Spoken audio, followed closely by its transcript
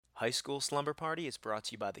High School Slumber Party is brought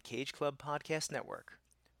to you by the Cage Club Podcast Network.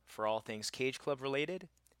 For all things Cage Club related,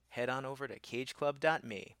 head on over to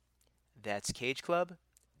cageclub.me. That's cageclub.me.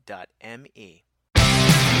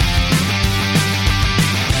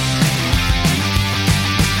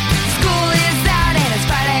 School is out and it's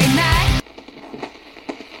Friday night.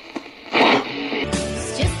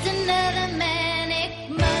 It's just another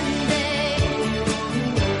manic Monday.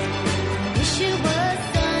 Wish it was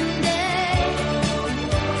Sunday.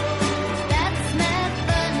 That's my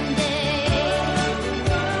fun day.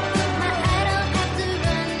 I don't have to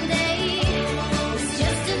run day. It's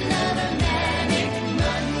just another manic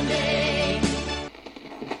Monday.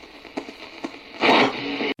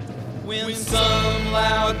 When some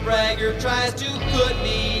loud bragger tries to put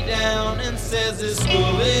me down and says this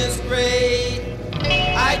school is great,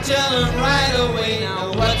 I tell him right away,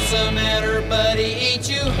 now what's the matter, buddy? Ain't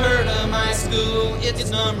you heard of my school? It's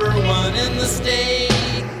number one in the state.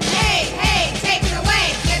 Hey, take it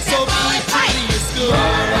away. Get So be that true to your school.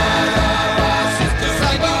 Just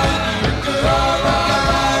like you with your girl.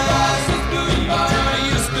 Be true to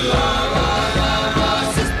your school.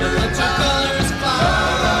 Let your colors fly.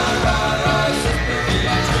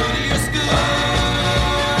 Be true to your school.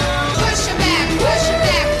 Push it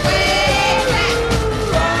back, way back.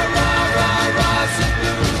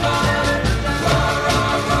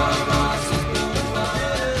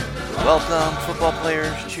 Welcome, football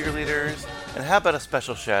players, cheerleaders, and how about a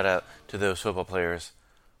special shout out to those football players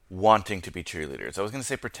wanting to be cheerleaders? I was going to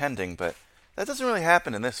say pretending, but that doesn't really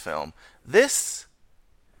happen in this film. This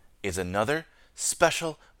is another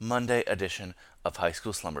special Monday edition of High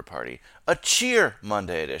School Slumber Party, a Cheer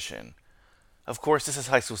Monday edition. Of course, this is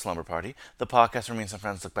High School Slumber Party, the podcast where me and some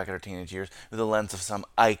friends look back at our teenage years with the lens of some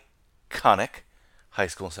iconic high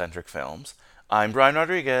school-centric films. I'm Brian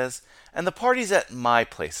Rodriguez, and the party's at my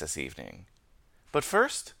place this evening. But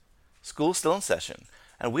first, school's still in session,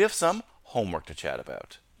 and we have some homework to chat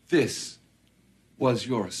about. This was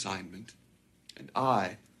your assignment, and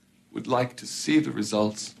I would like to see the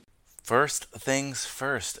results. First things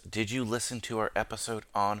first, did you listen to our episode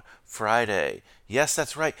on Friday? Yes,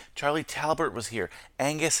 that's right, Charlie Talbert was here,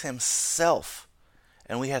 Angus himself.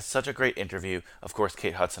 And we had such a great interview. Of course,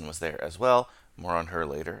 Kate Hudson was there as well. More on her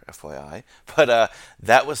later, FYI. But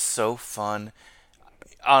that was so fun.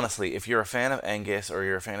 Honestly, if you're a fan of Angus or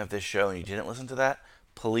you're a fan of this show and you didn't listen to that,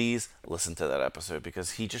 please listen to that episode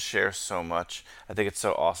because he just shares so much. I think it's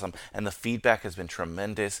so awesome. And the feedback has been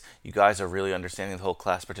tremendous. You guys are really understanding the whole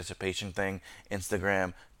class participation thing.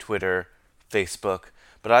 Instagram, Twitter, Facebook.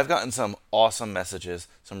 But I've gotten some awesome messages,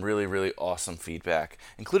 some really, really awesome feedback,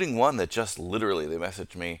 including one that just literally they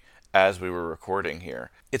messaged me as we were recording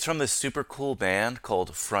here. It's from this super cool band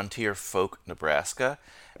called Frontier Folk Nebraska,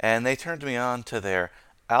 and they turned me on to their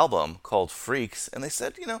album called Freaks, and they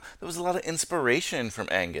said, there was a lot of inspiration from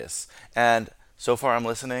Angus. And so far I'm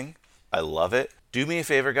listening. I love it. Do me a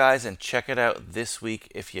favor, guys, and check it out this week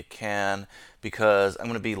if you can, because I'm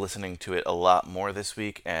going to be listening to it a lot more this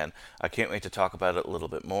week, and I can't wait to talk about it a little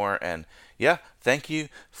bit more. And yeah, thank you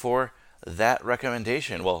for that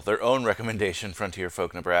recommendation. Well, their own recommendation, Frontier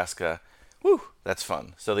Folk Nebraska. Whew, that's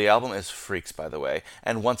fun. So the album is Freaks, by the way.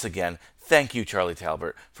 And once again, thank you, Charlie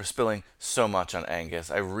Talbert, for spilling so much on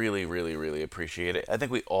Angus. I really, really, really appreciate it. I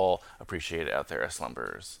think we all appreciate it out there as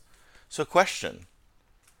slumberers. So question,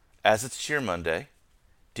 as it's Cheer Monday,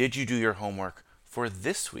 did you do your homework for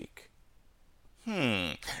this week?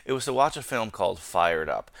 It was to watch a film called Fired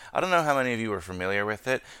Up. I don't know how many of you are familiar with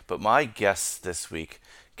it, but my guests this week,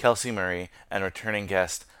 Kelsey Murray and returning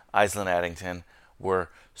guest Aislinn Addington, were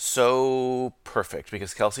so perfect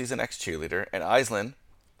because Kelsey's an ex-cheerleader and Aislinn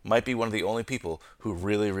might be one of the only people who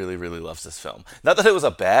really, really, really loves this film. Not that it was a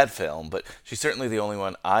bad film, but she's certainly the only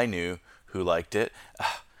one I knew who liked it.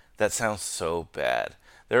 That sounds so bad.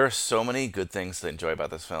 There are so many good things to enjoy about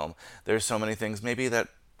this film. There's so many things maybe that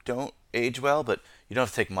don't age well, but you don't have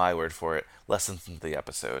to take my word for it. Listen to the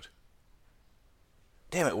episode.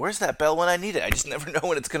 Damn it, where's that bell when I need it? I just never know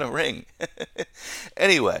when it's going to ring.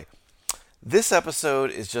 Anyway, this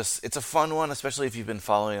episode is it's a fun one, especially if you've been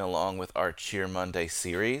following along with our Cheer Monday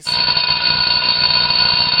series.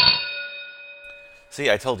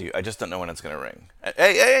 See, I told you, I just don't know when it's going to ring.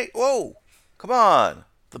 Hey, whoa, come on.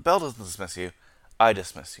 The bell doesn't dismiss you, I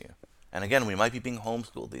dismiss you. And again, we might be being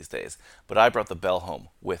homeschooled these days, but I brought the bell home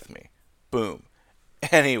with me. Boom.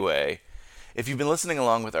 Anyway, if you've been listening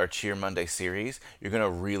along with our Cheer Monday series, you're going to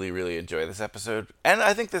really, really enjoy this episode. And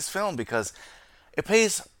I think this film because it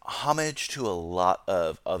pays homage to a lot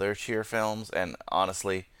of other Cheer films. And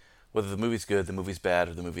honestly, whether the movie's good, the movie's bad,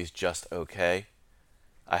 or the movie's just okay,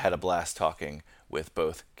 I had a blast talking with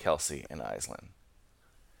both Kelsey and Aislinn.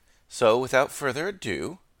 So, without further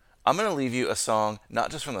ado, I'm going to leave you a song, not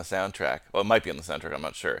just from the soundtrack. Well, it might be on the soundtrack, I'm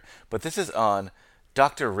not sure. But this is on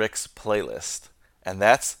Dr. Rick's playlist. And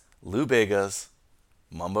that's Lou Bega's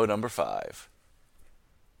Mambo Number 5.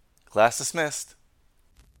 Class dismissed.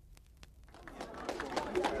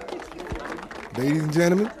 Ladies and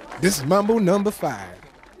gentlemen, this is Mambo number 5.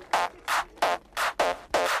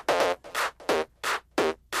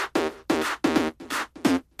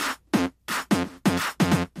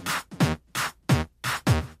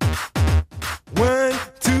 One,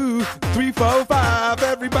 two, three, four, five.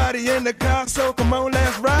 Everybody in the car, so come on,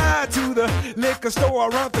 let's ride to the liquor store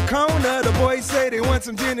around the corner. The boys say they want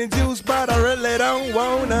some gin and juice, but I really don't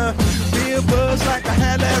wanna be a buzz like I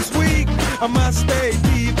had last week. I must stay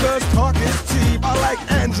deep, cause talk is cheap. I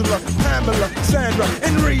like Angela, Pamela, Sandra,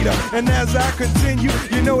 and Rita. And as I continue,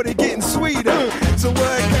 you know they're getting sweeter. So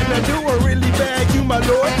what can I do? I really bag you, my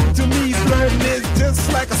lord. To me, flirting is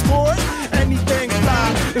just like a sport. Anything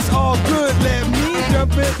fly, it's all good. Let me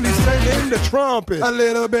jump in, please sing in the trumpet. A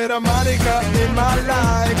little bit of Monica in my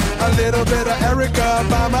life. A little bit of Erica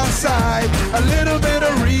by my side. A little bit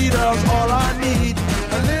of Rita's all I need.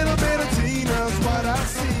 A little bit of Tina's what I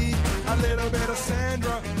see. A little bit of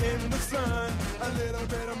Sandra in the sun. A little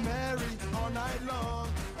bit of Mary all night long.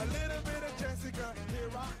 A little bit of Jessica, here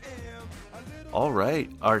I am. All right,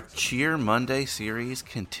 our Cheer Monday series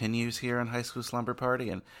continues here on High School Slumber Party,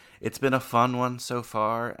 and it's been a fun one so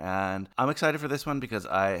far, and I'm excited for this one because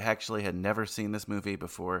I actually had never seen this movie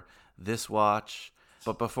before this watch.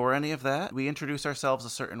 But before any of that, we introduce ourselves a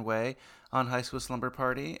certain way on High School Slumber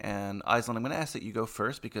Party, and Aislinn, I'm going to ask that you go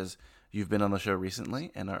first because you've been on the show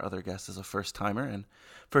recently, and our other guest is a first-timer, and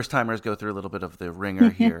first-timers go through a little bit of the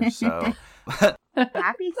ringer here, so...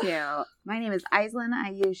 Happy to. My name is Aislinn. I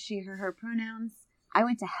use she, her pronouns. I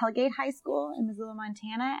went to Hellgate High School in Missoula,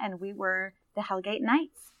 Montana, and we were the Hellgate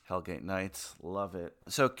Knights. Hellgate Knights, love it.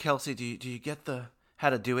 So, Kelsey, do you get the how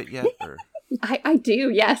to do it yet? Or? I do,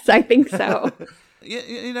 yes, I think so.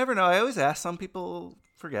 You never know. I always ask. Some people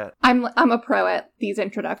forget. I'm a pro at these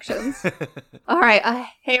introductions. All right.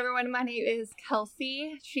 Hey, everyone. My name is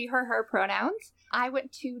Kelsey, she, her pronouns. I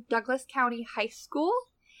went to Douglas County High School.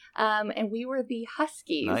 And we were the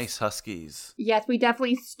Huskies. Nice Huskies. Yes, we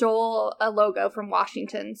definitely stole a logo from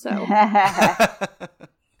Washington, so.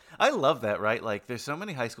 I love that, right? Like, there's so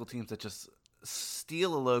many high school teams that just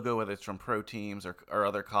steal a logo, whether it's from pro teams or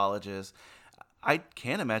other colleges. I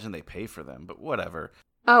can't imagine they pay for them, but whatever.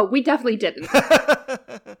 Oh, we definitely didn't.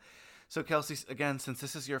 So, Kelsey, again, since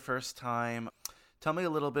this is your first time, tell me a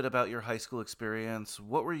little bit about your high school experience.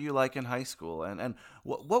 What were you like in high school? And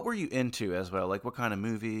what were you into as well? Like, what kind of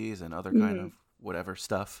movies and other kind of whatever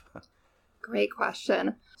stuff? Great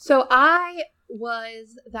question. So I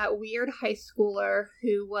was that weird high schooler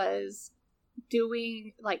who was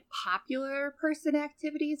doing, like, popular person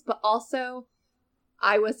activities, but also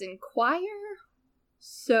I was in choir,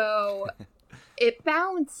 so it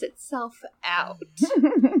balanced itself out.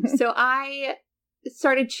 So I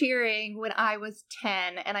started cheering when I was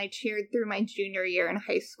 10, and I cheered through my junior year in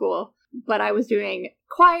high school, but I was doing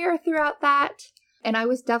choir throughout that, and I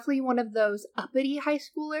was definitely one of those uppity high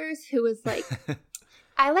schoolers who was like,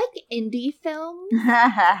 I like indie films,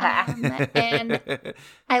 and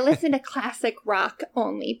I listen to classic rock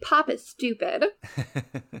only. Pop is stupid.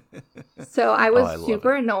 So I was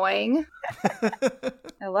super annoying.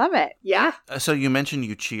 I love it. Yeah. So you mentioned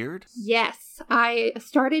you cheered? Yes. I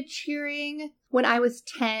started cheering when I was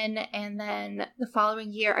 10, and then the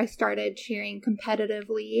following year I started cheering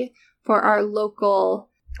competitively for our local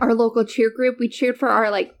cheer group. We cheered for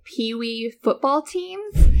our, like, peewee football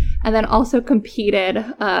teams, and then also competed.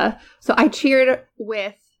 So I cheered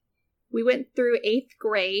we went through 8th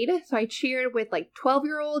grade, so I cheered with, like,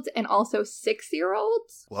 12-year-olds and also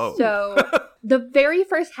 6-year-olds. Whoa. So the very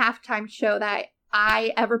first halftime show that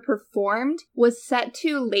I ever performed was set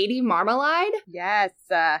to Lady Marmalade. Yes.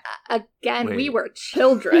 Again, Wait. we were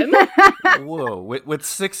children. Whoa, with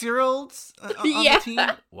 6-year-olds on Yeah. the team?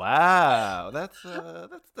 Wow, that's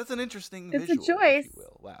an interesting It's a visual, choice. if you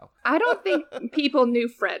will. Wow. I don't think people knew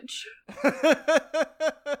French.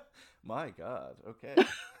 My God, okay.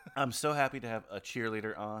 I'm so happy to have a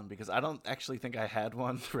cheerleader on because I don't actually think I had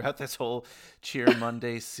one throughout this whole Cheer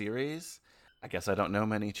Monday series. I guess I don't know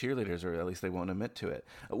many cheerleaders, or at least they won't admit to it.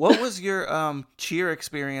 What was your cheer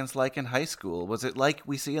experience like in high school? Was it like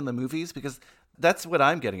we see in the movies? Because that's what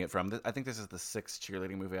I'm getting it from. I think this is the 6th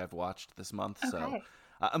cheerleading movie I've watched this month, so Okay.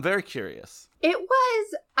 I'm very curious. It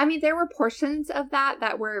was, I mean, there were portions of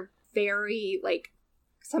that were very, like,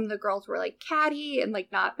 some of the girls were, like, catty and,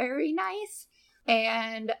 like, not very nice.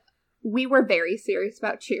 And we were very serious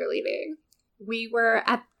about cheerleading. We were,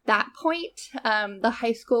 at that point, the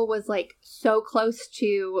high school was like so close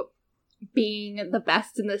to being the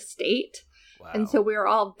best in the state. Wow. And so we were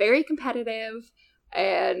all very competitive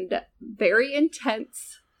and very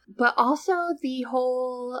intense. But also the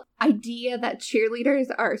whole idea that cheerleaders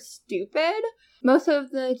are stupid. Most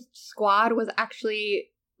of the squad was actually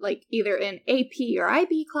like either in AP or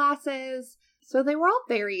IB classes. So they were all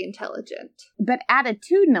very intelligent. But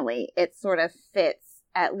attitudinally, it sort of fits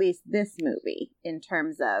at least this movie in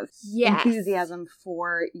terms of Yes. enthusiasm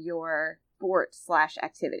for your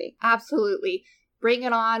sport/activity. Absolutely. Bring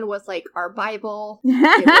It On was like our Bible.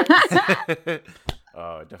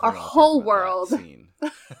 Oh, I definitely Our wanna talk whole about that world. scene.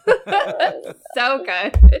 So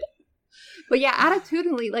good. But yeah,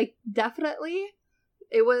 attitudinally, like definitely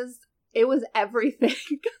it was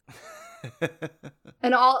everything.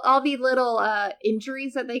 And all the little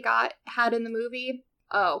injuries that they had in the movie.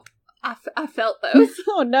 Oh, I felt those.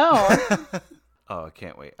 Oh no. Oh, I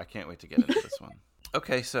can't wait. I can't wait to get into this one.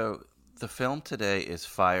 Okay, so the film today is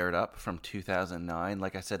Fired Up from 2009.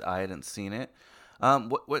 Like I said, I hadn't seen it.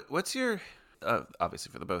 What's your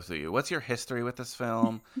obviously for the both of you, what's your history with this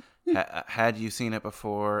film? Had you seen it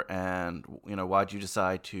before, and why'd you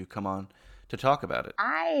decide to come on to talk about it?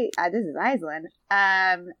 This is Aislinn.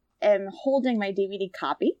 Am holding my DVD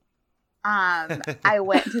copy. I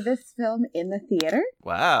went to this film in the theater.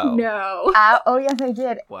 Wow. No. Oh yes, I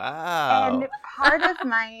did. Wow. And part of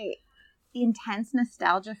my intense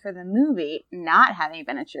nostalgia for the movie, not having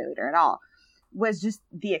been a cheerleader at all, was just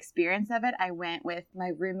the experience of it. I went with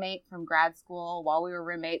my roommate from grad school while we were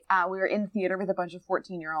roommates. We were in the theater with a bunch of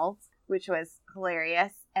 14-year-olds, which was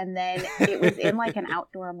hilarious. And then it was in like an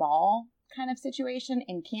outdoor mall kind of situation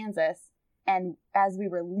in Kansas. And as we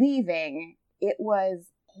were leaving, it was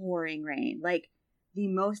pouring rain, like the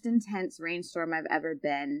most intense rainstorm I've ever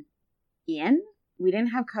been in. We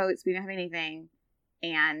didn't have coats, we didn't have anything,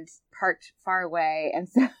 and parked far away. And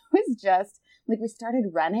so it was just like we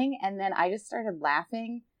started running, and then I just started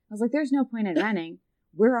laughing. I was like, there's no point in running.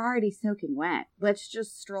 We're already soaking wet. Let's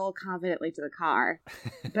just stroll confidently to the car.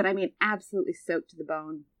 But I mean, absolutely soaked to the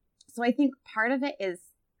bone. So I think part of it is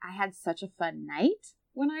I had such a fun night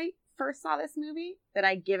when I first saw this movie that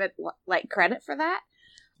I give it like credit for that.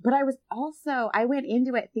 But I went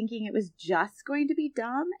into it thinking it was just going to be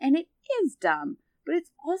dumb, and it is dumb, but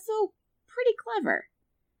it's also pretty clever.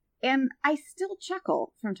 And I still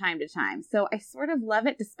chuckle from time to time. So I sort of love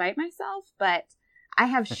it despite myself, but I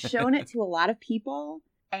have shown it to a lot of people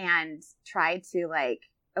and tried to like,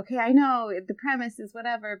 okay, I know the premise is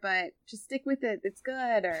whatever, but just stick with it. It's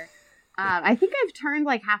good. Or I think I've turned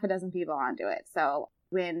like half a dozen people onto it. So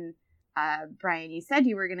when Brian, you said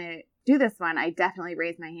you were going to do this one, I definitely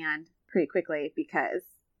raised my hand pretty quickly because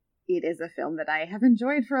it is a film that I have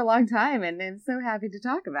enjoyed for a long time and am so happy to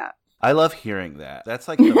talk about. I love hearing that. That's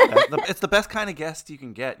like it's the best kind of guest you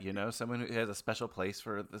can get, someone who has a special place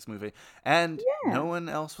for this movie. And no one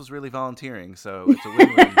else was really volunteering, so it's a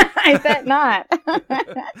win-win. I bet not.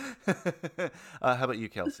 How about you,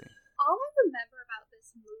 Kelsey? All I remember about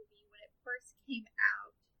this movie when it first came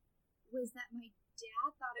out was that my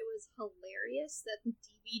dad thought it was hilarious that the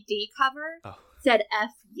DVD cover said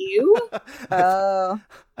F you. Oh.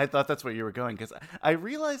 I thought that's where you were going, because I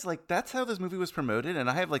realized like that's how this movie was promoted, and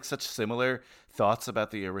I have like such similar thoughts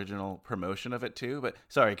about the original promotion of it too. But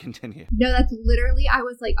sorry, continue. No, that's literally, I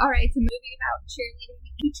was like, all right, it's a movie about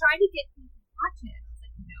cheerleading. He tried to get me to watch it. I was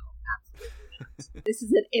like, no, absolutely not. This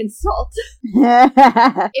is an insult.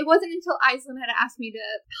 It wasn't until Aislinn had asked me to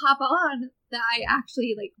hop on that I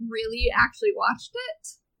actually really watched it.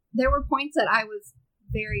 There were points that I was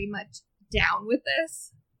very much down with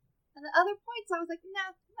this, and the other points I was like,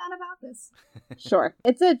 nah, not about this. Sure.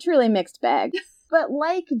 It's a truly mixed bag. But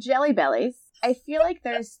like Jelly Bellies, I feel like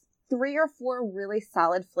there's 3 or 4 really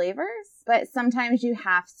solid flavors, but sometimes you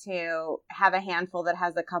have to have a handful that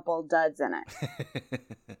has a couple duds in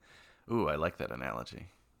it. Ooh, I like that analogy.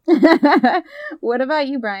 What about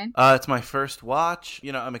you, Brian? It's my first watch.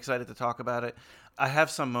 I'm excited to talk about it. I have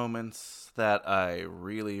some moments that I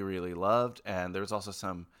really, really loved, and there's also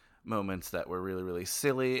some moments that were really, really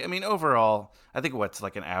silly. I mean, overall, I think what's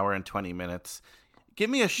like an hour and 20 minutes. Give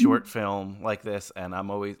me a short film like this, and I'm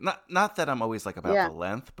always not that I'm always like about the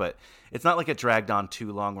length, but it's not like it dragged on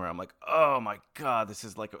too long where I'm like, oh my god, this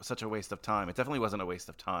is like such a waste of time. It definitely wasn't a waste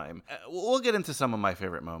of time. We'll get into some of my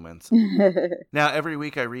favorite moments. Now, every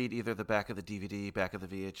week I read either the back of the DVD, back of the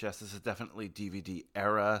VHS. This is definitely DVD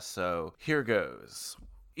era, so here goes.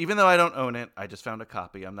 even though I don't own it, I just found a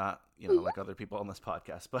copy. I'm not, like other people on this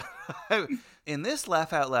podcast. But in this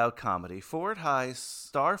laugh out loud comedy, Ford High's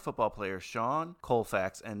star football players Sean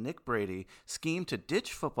Colfax and Nick Brady scheme to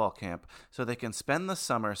ditch football camp so they can spend the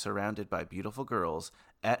summer surrounded by beautiful girls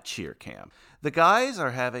at cheer camp. The guys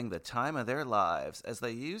are having the time of their lives as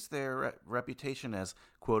they use their reputation as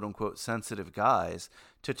quote-unquote sensitive guys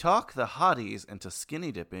to talk the hotties into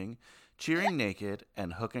skinny dipping, cheering naked,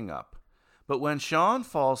 and hooking up. But when Sean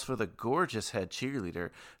falls for the gorgeous head cheerleader,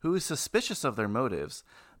 who is suspicious of their motives,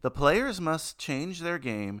 the players must change their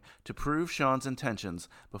game to prove Sean's intentions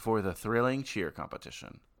before the thrilling cheer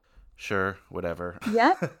competition. Sure, whatever.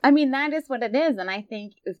 Yep. I mean, that is what it is. And I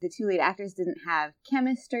think if the two lead actors didn't have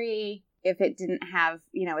chemistry, if it didn't have,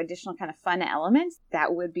 additional kind of fun elements,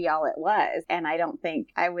 that would be all it was. And I don't think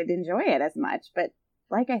I would enjoy it as much. But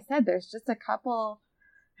like I said, there's just a couple,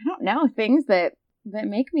 things that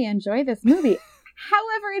make me enjoy this movie.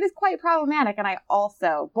 However, it is quite problematic. And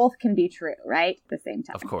both can be true, right? At the same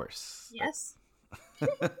time. Of course. Yes.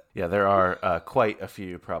 Yeah, there are quite a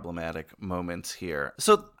few problematic moments here.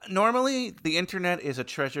 So normally the internet is a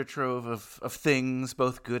treasure trove of things,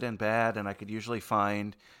 both good and bad, and I could usually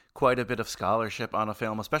find quite a bit of scholarship on a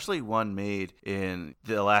film, especially one made in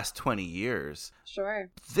the last 20 years. Sure.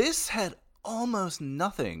 This had almost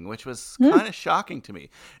nothing, which was kind of shocking to me.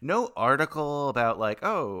 No article about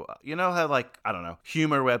how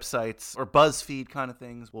humor websites or BuzzFeed kind of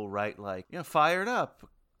things will write fired up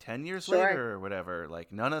 10 years later or whatever.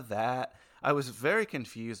 None of that. I was very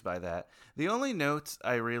confused by that. The only notes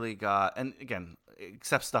I really got, and again,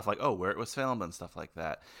 except stuff like, where it was filmed and stuff like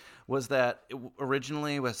that, was that it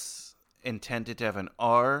originally was intended to have an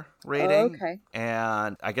R rating. Okay.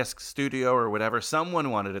 And I guess studio or whatever,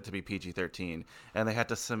 someone wanted it to be PG-13, and they had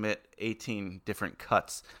to submit 18 different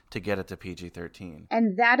cuts to get it to PG-13.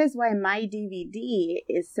 And that is why my DVD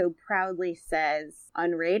so proudly says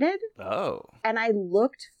unrated. Oh. And I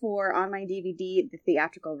looked for, on my DVD, the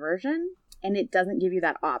theatrical version, and it doesn't give you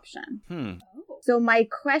that option. So my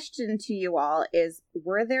question to you all is,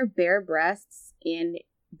 were there bare breasts in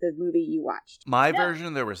the movie you watched? My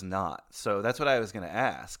version, there was not. So that's what I was going to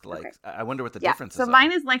ask. Okay. I wonder what the difference is. So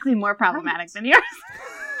mine is likely more problematic than yours.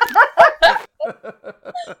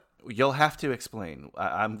 You'll have to explain.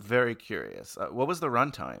 I'm very curious. What was the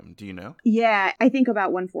runtime? Do you know? Yeah, I think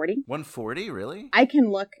about 140. 140, really? I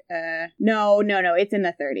can look. No. It's in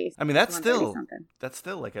the 30s. I mean, that's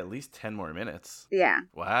still at least 10 more minutes. Yeah.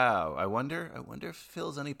 Wow. I wonder if it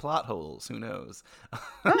fills any plot holes. Who knows?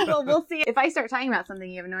 Well, we'll see. If I start talking about something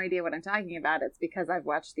you have no idea what I'm talking about, it's because I've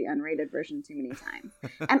watched the unrated version too many times.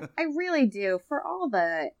 And I really do. For all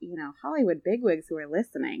the, Hollywood bigwigs who are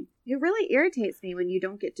listening, it really irritates me when you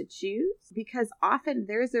don't get to choose, because often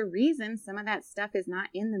there's a reason some of that stuff is not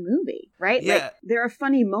in the movie, right? Yeah. There are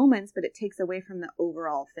funny moments, but it takes away from the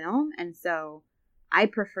overall film. And so I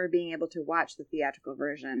prefer being able to watch the theatrical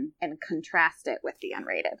version and contrast it with the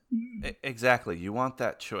unrated. Exactly. You want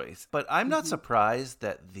that choice. But I'm not surprised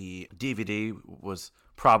that the DVD was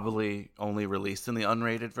probably only released in the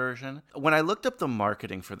unrated version. When I looked up the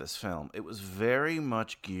marketing for this film, it was very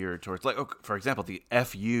much geared towards, for example, the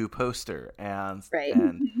FU poster and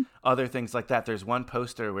other things like that. There's one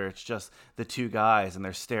poster where it's just the two guys and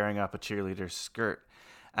they're staring up a cheerleader's skirt.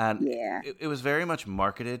 And it was very much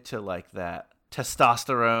marketed to that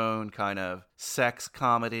testosterone kind of sex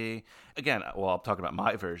comedy. Again, I'm talking about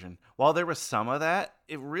my version. While there was some of that,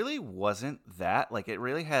 it really wasn't that. It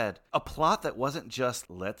really had a plot that wasn't just,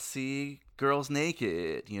 let's see girls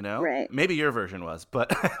naked, Right. Maybe your version was,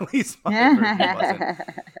 but at least my version wasn't.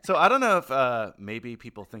 So I don't know if maybe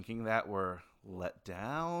people thinking that were let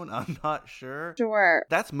down. I'm not sure. Sure.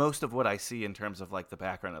 That's most of what I see in terms of the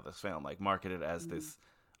background of this film, marketed as this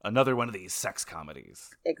another one of these sex comedies.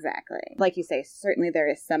 Exactly. Like you say, certainly there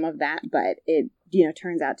is some of that, but it,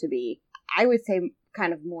 turns out to be, I would say,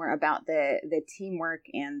 kind of more about the teamwork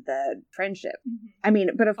and the friendship. I mean,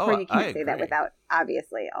 but of course you can't say that without,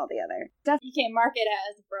 obviously, all the other stuff. You can't mark it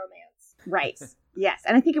as bromance. Right. Yes.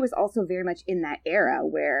 And I think it was also very much in that era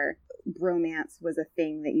where bromance was a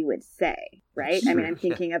thing that you would say, right? Sure, I mean, I'm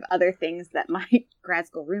thinking of other things that my grad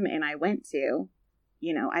school roommate and I went to.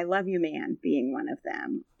 I Love You Man being one of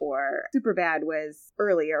them, or Superbad was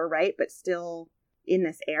earlier, right? But still in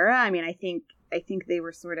this era. I mean, I think they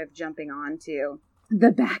were sort of jumping on to the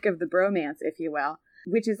back of the bromance, if you will,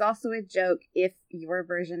 which is also a joke if your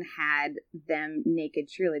version had them naked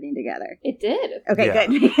cheerleading together. It did. Okay,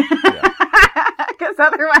 good. Because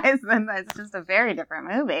otherwise, then that's just a very different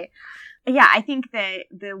movie. Yeah, I think that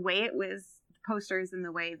the way it was, posters and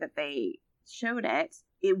the way that they showed it,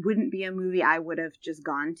 it wouldn't be a movie I would have just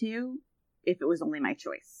gone to if it was only my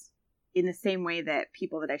choice. In the same way that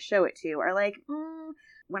people that I show it to are like,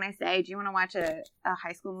 when I say, do you want to watch a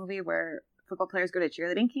high school movie where football players go to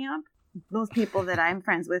cheerleading camp? Most people that I'm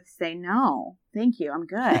friends with say, no, thank you, I'm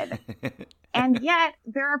good. And yet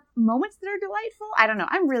there are moments that are delightful. I don't know.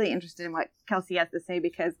 I'm really interested in what Kelsey has to say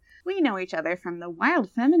because we know each other from the wild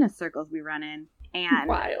feminist circles we run in. And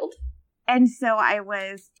Wild. And so I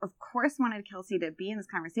was, of course, wanted Kelsey to be in this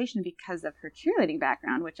conversation because of her cheerleading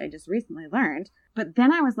background, which I just recently learned. But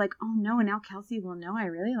then I was like, oh no, now Kelsey will know I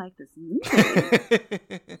really like this movie.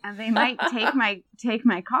 And they might take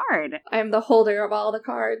my card. I'm the holder of all the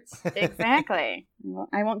cards. Exactly. Well,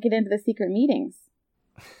 I won't get into the secret meetings.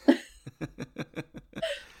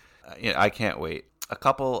 I can't wait. A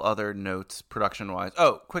couple other notes production-wise.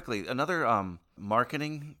 Oh, quickly, another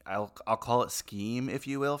marketing, I'll call it scheme, if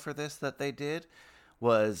you will, for this that they did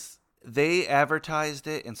was they advertised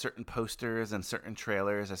it in certain posters and certain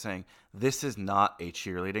trailers as saying, this is not a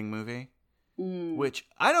cheerleading movie, which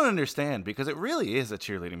I don't understand because it really is a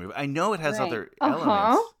cheerleading movie. I know it has other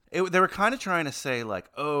elements. They were kind of trying to say like,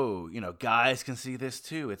 oh, guys can see this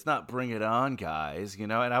too. It's not Bring It On, guys,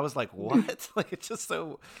 and I was like, what? Like, it's just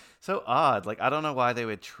so odd. Like, I don't know why they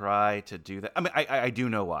would try to do that. I mean, I do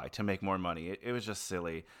know why, to make more money. It was just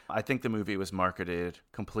silly. I think the movie was marketed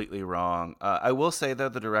completely wrong. I will say, though,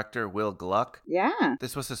 the director, Will Gluck,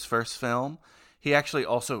 this was his first film. He actually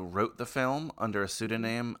also wrote the film under a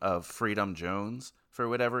pseudonym of Freedom Jones for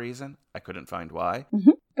whatever reason. I couldn't find why.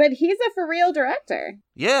 But he's a for real director.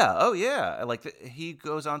 Yeah. Oh, yeah. He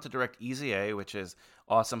goes on to direct Easy A, which is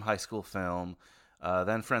awesome high school film.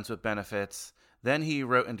 Then Friends with Benefits. Then he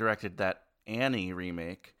wrote and directed that Annie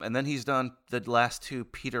remake. And then he's done the last two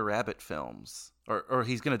Peter Rabbit films. Or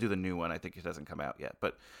he's going to do the new one. I think it hasn't come out yet.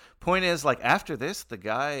 But point is, after this, the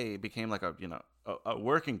guy became a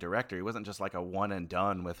working director. He wasn't just like a one and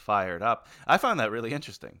done with Fired Up. I found that really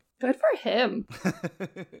interesting. Good for him.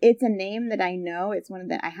 It's a name that I know. It's one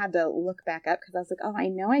that I had to look back up because I was like, oh,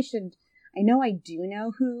 I do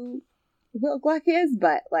know who Will Gluck is,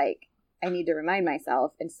 but I need to remind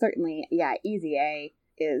myself. And certainly, Easy A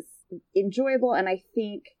is enjoyable and I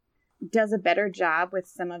think does a better job with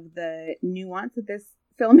some of the nuance that this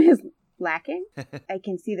film is lacking. I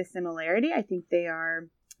can see the similarity. I think they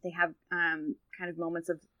have kind of moments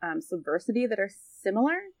of subversity that are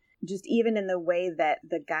similar, just even in the way that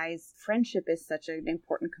the guy's friendship is such an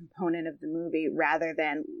important component of the movie, rather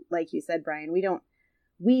than, like you said, Brian,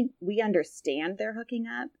 we understand they're hooking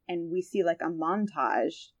up and we see a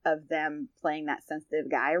montage of them playing that sensitive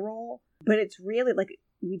guy role, but it's really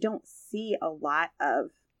we don't see a lot of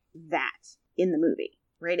that in the movie,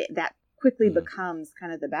 right? That quickly becomes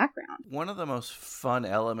kind of the background. One of the most fun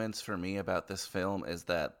elements for me about this film is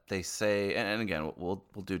that they say, and again, we'll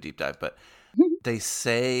do deep dive, but they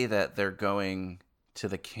say that they're going to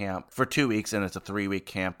the camp for 2 weeks and it's a 3-week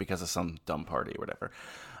camp because of some dumb party or whatever.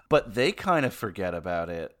 But they kind of forget about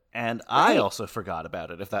it. And I also forgot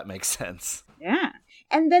about it, if that makes sense. Yeah.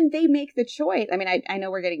 And then they make the choice. I mean, I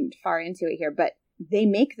know we're getting far into it here, but they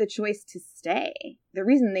make the choice to stay. The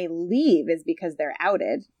reason they leave is because they're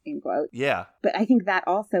outed, in quotes. Yeah. But I think that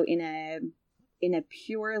also in a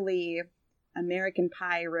purely American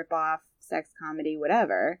Pie ripoff, sex comedy,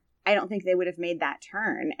 whatever, I don't think they would have made that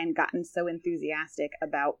turn and gotten so enthusiastic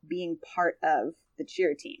about being part of the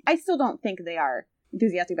cheer team. I still don't think they are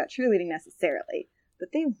enthusiastic about cheerleading necessarily, but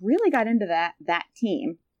they really got into that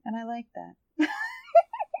team, and I like that.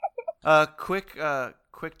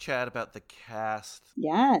 Quick chat about the cast.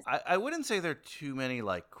 Yes. I wouldn't say there are too many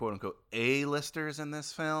quote unquote A-listers in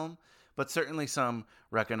this film, but certainly some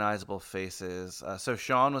recognizable faces. So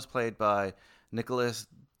Sean was played by Nicholas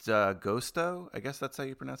D'Agosto. I guess that's how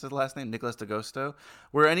you pronounce his last name, Nicholas D'Agosto.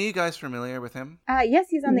 Were any of you guys familiar with him? Yes,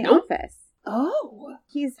 he's on The Office. Oh,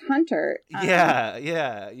 he's Hunter. You're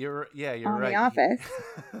on right. The Office.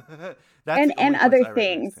 That's and other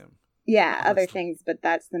things. Him. Yeah, other things, but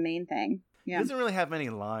that's the main thing. Yeah. He doesn't really have many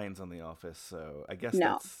lines on The Office, so I guess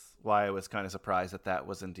that's why I was kind of surprised that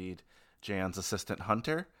was indeed Jan's assistant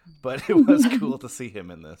Hunter, but it was cool to see him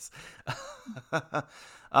in this.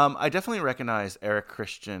 I definitely recognize Eric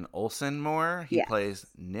Christian Olsen more. He plays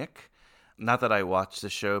Nick. Not that I watched the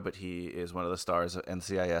show, but he is one of the stars of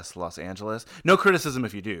NCIS Los Angeles. No criticism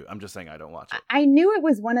if you do. I'm just saying I don't watch it. I knew it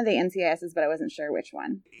was one of the NCISs, but I wasn't sure which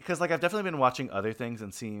one. Because I've definitely been watching other things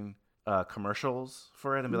and seeing commercials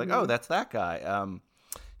for it and be like, oh, that's that guy.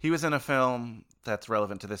 He was in a film that's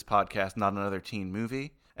relevant to this podcast, Not Another Teen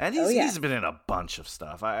Movie. And he's been in a bunch of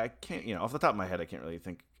stuff. I can't, off the top of my head, I can't really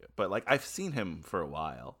think. But I've seen him for a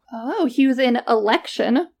while. Oh, he was in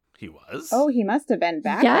Election. He was? Oh, he must have been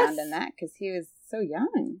background Yes. in that because he was so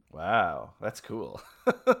young. Wow, that's cool.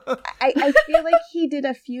 I feel like he did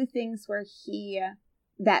a few things where he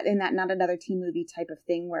that in that Not Another Teen Movie type of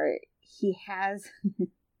thing where he has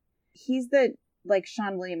he's the like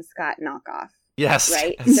Sean William Scott knockoff, Yes.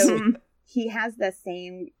 right? yes. So he has the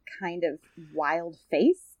same kind of wild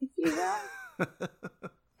face, if you will.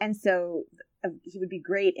 And so he would be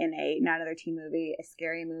great in a Not Another Teen Movie, a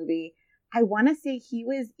scary movie. I want to say he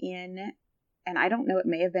was in, and I don't know, it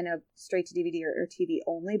may have been a straight to DVD or TV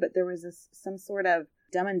only, but there was some sort of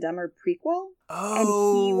Dumb and Dumber prequel, Oh,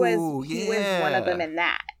 and he was one of them yeah. in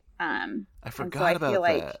that. I forgot I about feel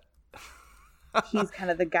like that. he's kind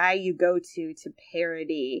of the guy you go to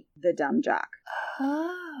parody the dumb jock.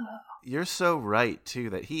 Oh. You're so right too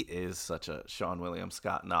that he is such a Sean William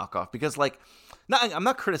Scott knockoff because like I'm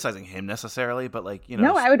not criticizing him necessarily, but like, you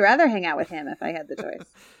know, No, I would rather hang out with him if I had the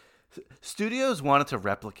choice. studios wanted to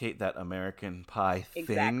replicate that American Pie thing,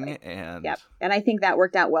 Exactly. and Yep. And I think that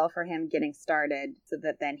worked out well for him getting started so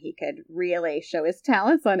that then he could really show his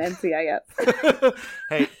talents on NCIS.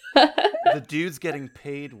 hey, the dude's getting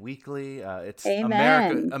paid weekly. It's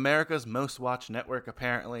Amen. America's most watched network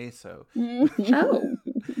apparently, so Oh.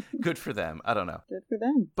 good for them. I don't know. Good for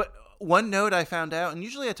them. But one note I found out, and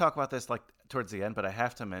usually I talk about this like towards the end, but I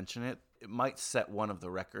have to mention it. It might set one of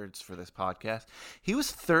the records for this podcast. He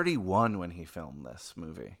was 31 when he filmed this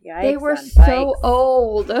movie. Yikes They were on so bikes.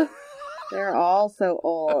 old. They're all so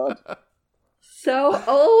old. So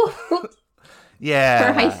old Yeah.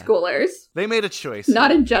 for high schoolers. They made a choice.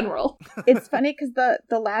 Not in general. It's funny because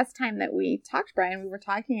the last time that we talked, Brian, we were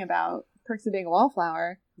talking about Perks of Being a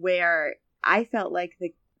Wallflower, where I felt like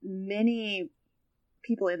the many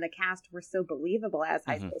people in the cast were so believable as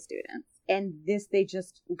high school students, and this they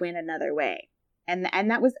just went another way, and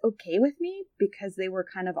that was okay with me because they were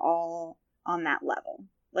kind of all on that level.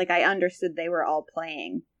 Like I understood they were all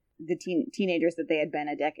playing the teenagers that they had been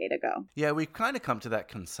a decade ago. Yeah, we've kind of come to that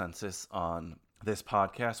consensus on this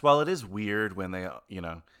podcast. While it is weird when they, you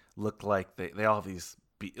know, look like they all have these,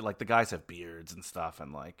 like the guys have beards and stuff,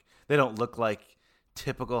 and like they don't look like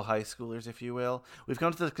typical high schoolers, if you will. We've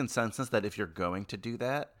come to the consensus that if you're going to do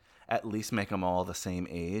that, at least make them all the same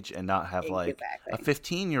age and not have like a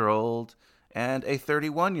 15-year-old and a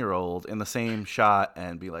 31-year-old in the same shot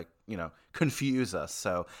and be like, you know, confuse us.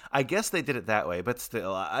 So I guess they did it that way, but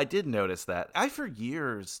still, I did notice that. I, for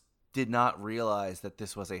years, did not realize that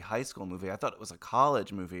this was a high school movie. I thought it was a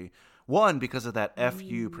college movie. One, because of that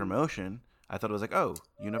FU promotion. I thought it was like, oh,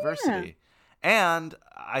 university. Yeah. And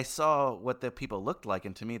I saw what the people looked like,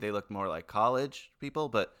 and to me, they looked more like college people,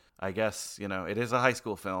 but I guess, you know, it is a high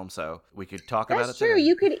school film, so we could talk about it. That's true. today.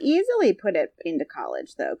 You could easily put it into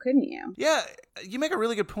college, though, couldn't you? Yeah, you make a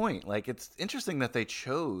really good point. Like, it's interesting that they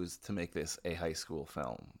chose to make this a high school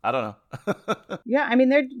film. I don't know. Yeah, I mean,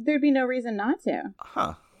 there'd be no reason not to.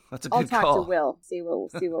 Huh. That's a I'll good talk call. to Will. See what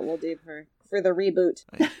we'll do for the reboot.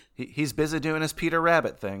 He's busy doing his Peter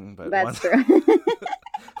Rabbit thing, but That's true.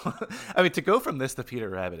 I mean, to go from this to Peter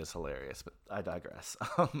Rabbit is hilarious, but I digress.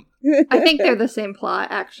 I think they're the same plot,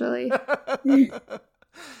 actually.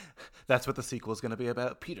 That's what the sequel is going to be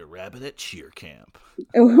about. Peter Rabbit at cheer camp.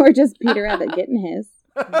 Or just Peter Rabbit getting his.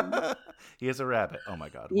 He is a rabbit. Oh my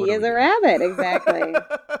God. He is a rabbit, exactly.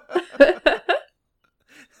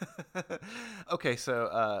 Okay,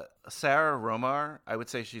 so Sarah Romar, I would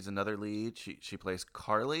say she's another lead. She plays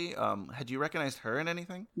Carly. Had you recognized her in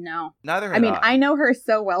anything? No. Neither had I mean, I know her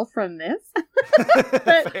so well from this.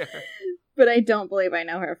 Fair. But I don't believe I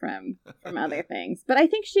know her from other things. But I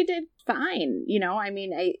think she did fine. You know, I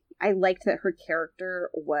mean, I liked that her character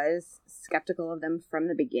was skeptical of them from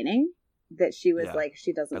the beginning. That she was like,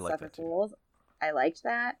 she doesn't suffer fools. I liked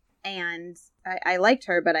that. And I liked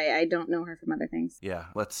her, but I don't know her from other things. Yeah,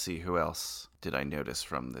 let's see. Who else did I notice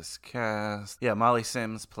from this cast? Yeah, Molly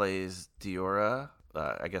Sims plays Diora.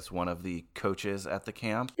 I guess one of the coaches at the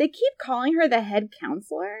camp. They keep calling her the head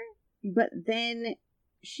counselor, but then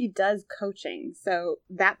she does coaching. So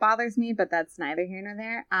that bothers me, but that's neither here nor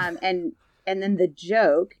there. And then the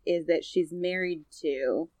joke is that she's married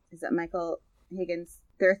to, is that Michael Higgins?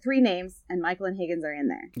 There are three names, and Michael and Higgins are in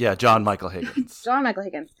there. Yeah, John Michael Higgins. John Michael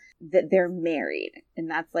Higgins. That they're married. And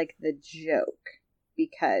that's like the joke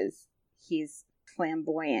because he's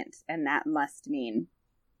flamboyant, and that must mean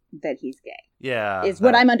that he's gay. Yeah. Is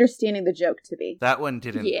what I'm understanding the joke to be. That one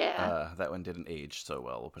didn't Yeah. That one didn't age so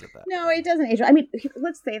well, we'll put it that No, way. it doesn't age. I mean,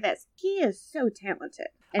 let's say this. He is so talented.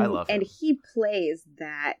 And, I love him. And he plays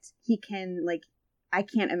that he can, like, I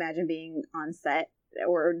can't imagine being on set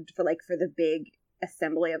or for the big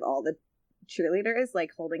assembly of all the cheerleaders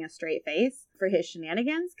like holding a straight face for his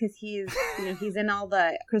shenanigans, because he's he's in all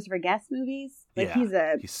the Christopher Guest movies. Like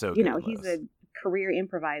Yeah, he's so good at he's those. a career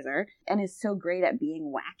improviser and is so great at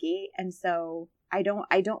being wacky. And so I don't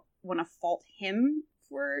want to fault him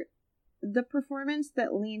for the performance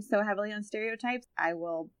that leans so heavily on stereotypes. I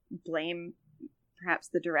will blame perhaps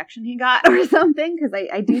the direction he got or something, because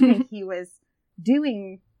I do think he was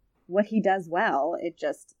doing what he does well. It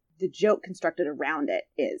just, the joke constructed around it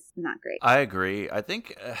is not great. I agree. I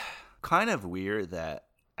think kind of weird that,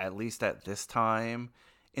 at least at this time,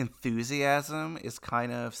 enthusiasm is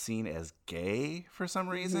kind of seen as gay for some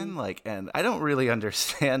reason. Like, and I don't really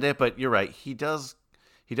understand it, but you're right. He does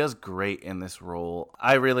great in this role.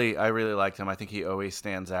 I really liked him. I think he always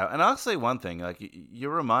stands out. And I'll say one thing, like, you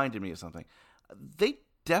reminded me of something. They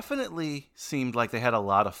definitely seemed like they had a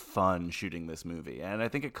lot of fun shooting this movie, and I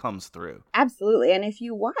think it comes through. Absolutely. And if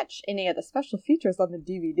you watch any of the special features on the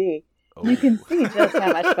DVD, you can see just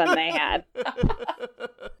how much fun they had.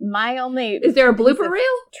 My only Is there a piece blooper of reel?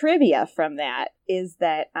 trivia from that is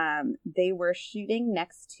that they were shooting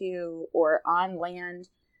next to or on land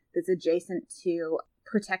that's adjacent to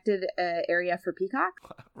protected area for peacock.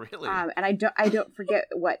 Really? And I don't forget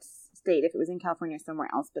what state, if it was in California or somewhere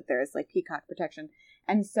else, but there's like peacock protection.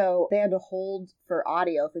 And so they had to hold for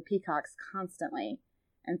audio for peacocks constantly.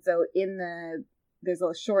 And so there's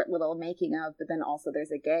a short little making of, but then also there's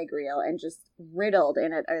a gag reel, and just riddled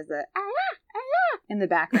in it is a in the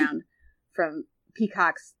background from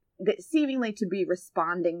peacocks that seemingly to be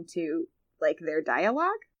responding to like their dialogue.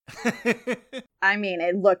 I mean,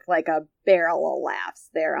 it looked like a barrel of laughs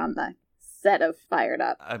there on the set of Fired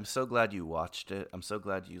Up. I'm so glad you watched it. I'm so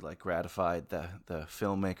glad you like gratified the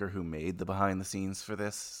filmmaker who made the behind the scenes for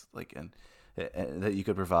this, like, and that you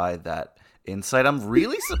could provide that insight. I'm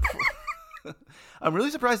really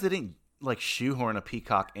surprised they didn't like shoehorn a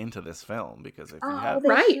peacock into this film, because if you have, they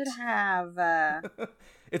Right. should have.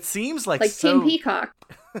 it seems like Team Peacock.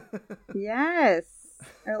 Yes.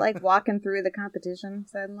 Or like walking through the competition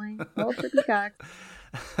suddenly. Hold for peacock.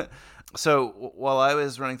 So while I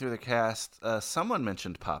was running through the cast, someone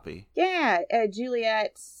mentioned Poppy. Yeah,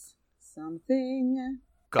 Juliet something.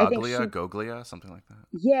 I think Goglia, something like that.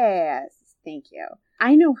 Yes, thank you.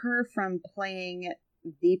 I know her from playing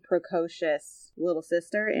the precocious little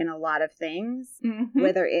sister in a lot of things. Mm-hmm.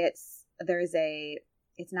 Whether it's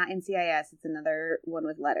not NCIS, it's another one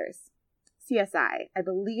with letters. CSI. I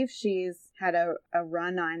believe she's had a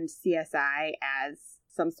run on CSI as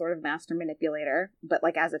some sort of master manipulator, but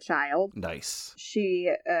like as a child. Nice.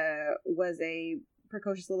 She was a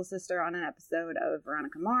precocious little sister on an episode of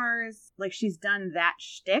Veronica Mars. Like, she's done that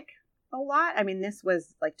shtick a lot. I mean, this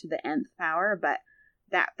was like to the nth power, but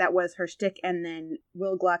that was her shtick. And then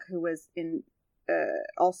Will Gluck, who was in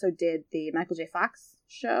also did the Michael J. Fox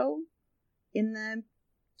show in the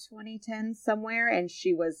 2010s somewhere, and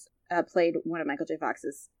she was played one of Michael J.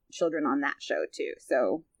 Fox's children on that show too.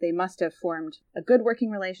 So they must have formed a good working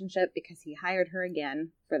relationship, because he hired her again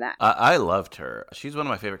for that. I loved her. She's one of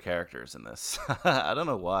my favorite characters in this. I don't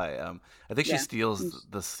know why. I think she steals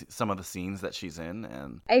some of the scenes that she's in,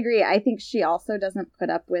 and I agree. I think she also doesn't put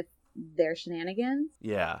up with their shenanigans.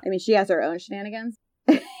 yeah. I mean, she has her own shenanigans.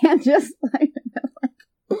 And just like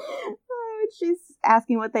she's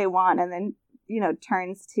asking what they want, and then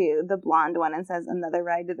turns to the blonde one and says, "Another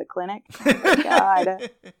ride to the clinic." Oh my God,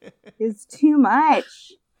 it's too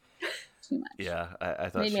much. Too much. Yeah, I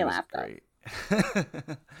thought Made she me was laugh, though.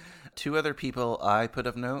 great. Two other people I put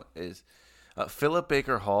of note is Philip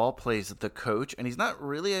Baker Hall plays the coach, and he's not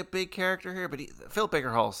really a big character here, but Philip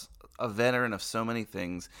Baker Hall's a veteran of so many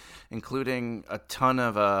things, including a ton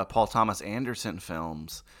of Paul Thomas Anderson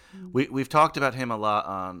films. We've talked about him a lot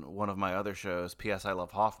on one of my other shows, P.S. I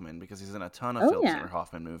Love Hoffman, because he's in a ton of Philip Seymour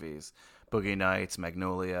Hoffman movies. Boogie Nights,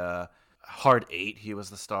 Magnolia, Hard 8 he was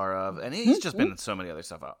the star of, and he's just been in so many other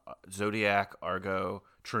stuff. Zodiac, Argo,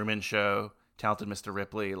 Truman Show, Talented Mr.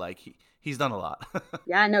 Ripley. Like, he's done a lot.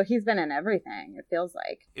 Yeah, no, he's been in everything, it feels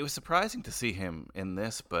like. It was surprising to see him in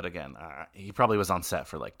this, but again, he probably was on set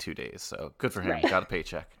for like 2 days, so good for him. Right. Got a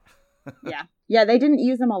paycheck. Yeah, they didn't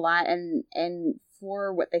use him a lot, and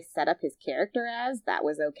for what they set up his character as, that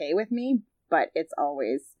was okay with me, but it's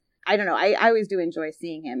always, I don't know, I always do enjoy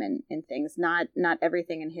seeing him in things. Not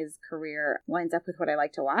everything in his career lines up with what I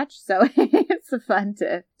like to watch, so it's fun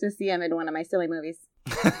to see him in one of my silly movies.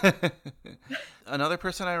 Another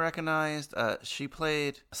person I recognized, she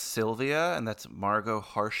played Sylvia, and that's Margot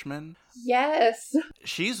Harshman. Yes.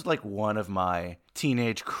 She's like one of my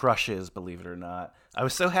teenage crushes, believe it or not. I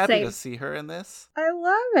was so happy Same. to see her in this. I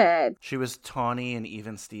love it. She was Tawny in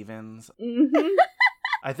Even Stevens. Mm-hmm.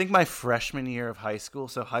 I think my freshman year of high school,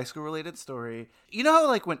 so high school related story. You know how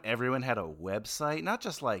like when everyone had a website, not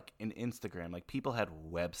just like an Instagram, like people had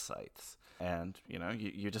websites. And, you know,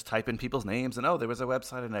 you just type in people's names and, oh, there was a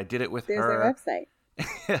website and I did it with There's her. their website.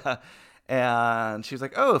 Yeah. And she was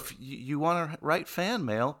like, oh, if you want to write fan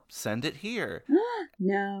mail, send it here.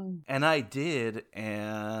 No. And I did,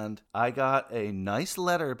 and I got a nice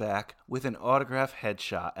letter back with an autograph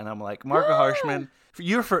headshot. And I'm like, Marga Harshman,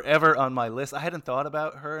 you're forever on my list. I hadn't thought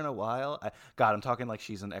about her in a while. God, I'm talking like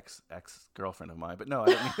she's an ex-girlfriend of mine. But no, I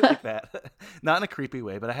didn't mean it like that. Not in a creepy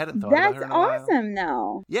way, but I hadn't thought about her in a while. That's awesome,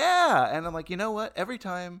 though. Yeah. And I'm like, you know what? Every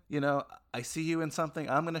time, you know, I see you in something,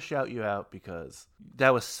 I'm going to shout you out because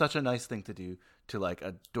that was such a nice thing to do to like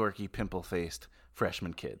a dorky, pimple-faced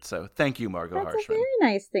freshman kid. So thank you, Margot That's Harshman. a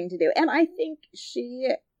very nice thing to do. And I think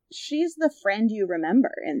she's the friend you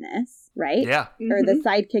remember in this, right? Yeah. Or the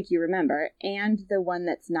sidekick you remember, and the one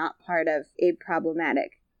that's not part of a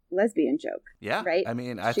problematic lesbian joke. Yeah. Right? I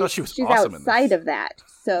mean, I thought she was she's awesome outside in this. of that.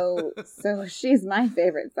 So she's my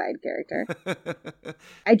favorite side character.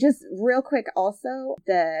 I just, real quick, also,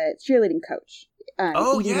 the cheerleading coach.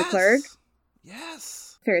 Oh, Edie yes. McClurg.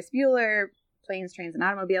 Yes. Ferris Bueller, Planes, Trains, and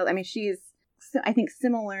Automobiles. I mean, she's, I think,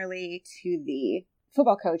 similarly to the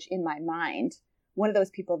football coach in my mind, one of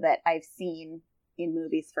those people that I've seen in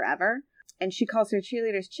movies forever. And she calls her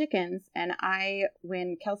cheerleaders chickens. And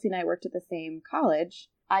when Kelsey and I worked at the same college,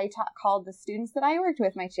 I called the students that I worked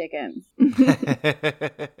with my chickens.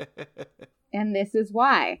 And this is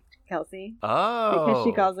why, Kelsey. Oh. Because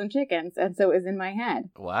she calls them chickens. And so it was in my head.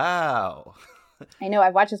 Wow. I know,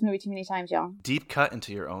 I've watched this movie too many times, y'all. Deep cut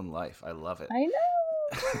into your own life. I love it. I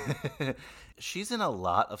know. She's in a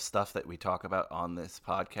lot of stuff that we talk about on this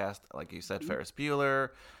podcast. Like you said, Ferris Bueller.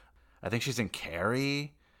 I think she's in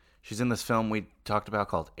Carrie. She's in this film we talked about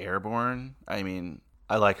called Airborne. I mean,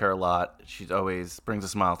 I like her a lot. She always brings a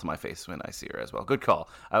smile to my face when I see her as well. Good call.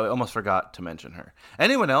 I almost forgot to mention her.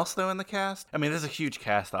 Anyone else, though, in the cast? I mean, there's a huge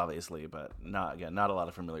cast, obviously, but not a lot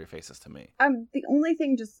of familiar faces to me. The only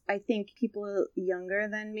thing, just I think people younger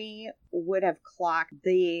than me would have clocked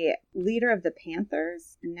the leader of the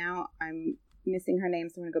Panthers. And now I'm missing her name,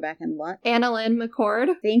 so I'm going to go back and look. Annalyn McCord.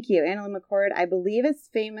 Thank you. Annalyn McCord, I believe, is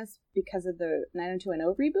famous because of the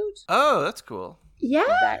 90210 reboot. Oh, that's cool. Yeah,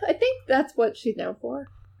 That- I think that's what she's known for.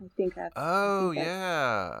 I think that's... Oh, I think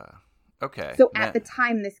that's- yeah. Okay. So Man. at the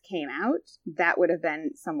time this came out, that would have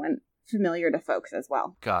been someone familiar to folks as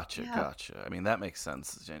well. Gotcha, Yeah. gotcha. I mean, that makes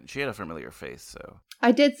sense. She had a familiar face, so.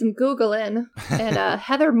 I did some Googling, and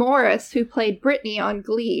Heather Morris, who played Brittany on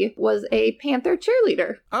Glee, was a Panther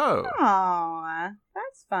cheerleader. Oh, Aw,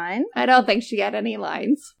 that's fun. I don't think she had any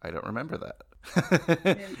lines. I don't remember that.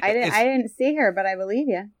 I didn't see her, but I believe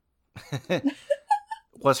you.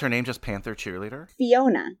 Was her name just Panther Cheerleader?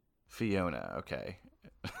 Fiona, Okay.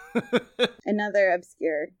 another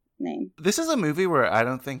obscure name. This is a movie where I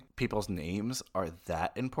don't think people's names are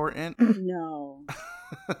that important. No.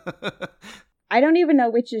 I don't even know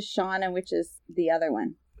which is Sean and which is the other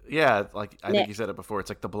one. Yeah, like I Nick. think you said it before. It's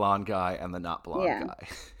like the blonde guy and the not blonde Yeah. guy.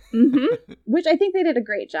 Mm-hmm. Which I think they did a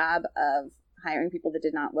great job of hiring people that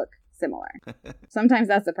did not look similar. Sometimes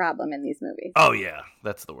that's a problem in these movies. Oh yeah,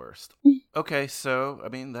 that's the worst. Okay, so I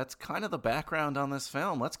mean that's kind of the background on this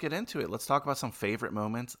film. Let's get into it. Let's talk about some favorite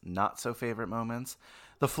moments, not so favorite moments.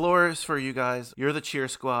 The floor is for you guys. You're the cheer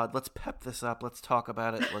squad. Let's pep this up. Let's talk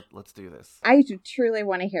about it. Let's do this. I truly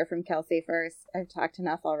want to hear from Kelsey first. I've talked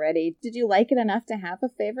enough already. Did you like it enough to have a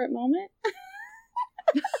favorite moment?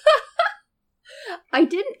 I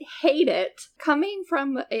didn't hate it. Coming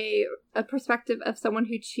from a perspective of someone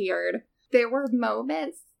who cheered, there were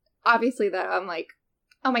moments, obviously, that I'm like,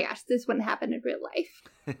 oh my gosh, this wouldn't happen in real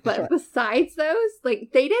life. But Sure. besides those, like,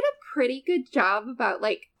 they did a pretty good job about,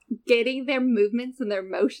 like, getting their movements and their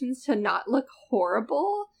motions to not look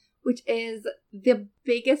horrible, which is the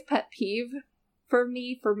biggest pet peeve for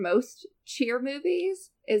me for most cheer movies,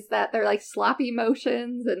 is that they're, like, sloppy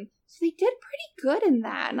motions, and so they did pretty good in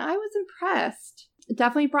that, and I was impressed. It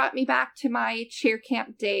definitely brought me back to my cheer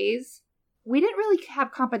camp days. We didn't really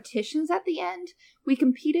have competitions at the end. We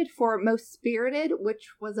competed for most spirited, which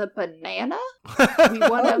was a banana. We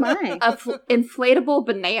won Oh my. a inflatable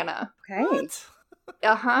banana. Okay. What?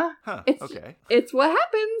 Uh-huh. Huh, It's okay. It's what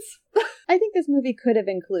happens. I think this movie could have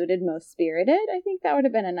included Most Spirited. I think that would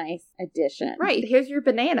have been a nice addition. Right, here's your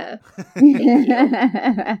banana.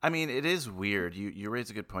 I mean, it is weird. You raise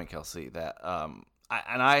a good point, Kelsey, that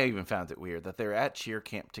I even found it weird that they're at cheer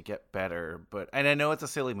camp to get better, and I know it's a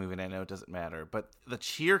silly movie and I know it doesn't matter, but the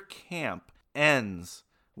cheer camp ends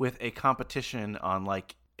with a competition on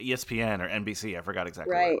like ESPN or NBC. I forgot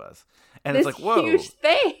exactly what Right. it was. And This it's like, whoa. huge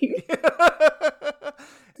thing.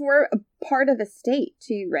 part of the state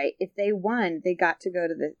too, right? If they won, they got to go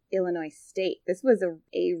to the Illinois State. This was a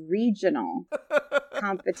regional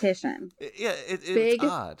competition. Yeah, it's Big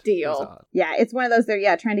odd. deal. It was odd. Yeah, it's one of those,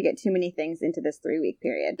 they're trying to get too many things into this 3-week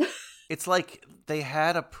period. It's like they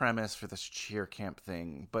had a premise for this cheer camp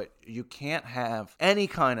thing, but you can't have any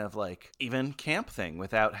kind of like even camp thing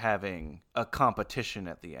without having a competition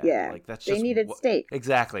at the end. Yeah, like that's they just needed stakes.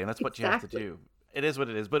 Exactly, and that's what you have to Exactly. do. It is what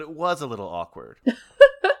it is, but it was a little awkward.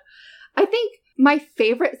 I think my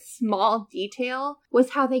favorite small detail was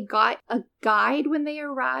how they got a guide when they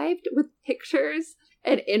arrived with pictures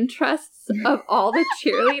and interests of all the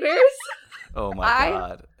cheerleaders. Oh my I-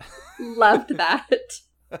 god. Loved that.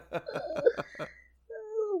 Oh,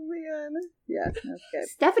 man. Yes, that's good.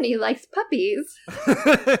 Stephanie likes puppies.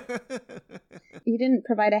 You didn't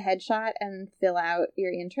provide a headshot and fill out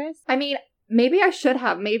your interests? I mean, maybe I should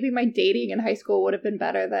have. Maybe my dating in high school would have been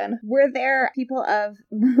better then. Were there people of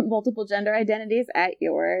multiple gender identities at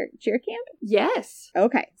your cheer camp? Yes.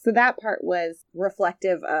 Okay, so that part was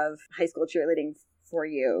reflective of high school cheerleading for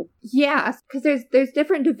you. Yeah, because there's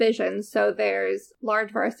different divisions. So there's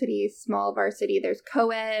large varsity, small varsity, there's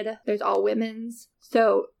co-ed, there's all women's.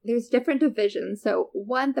 So there's different divisions. So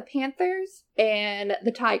the Panthers and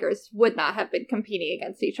the Tigers would not have been competing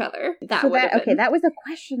against each other. That would have been. That was a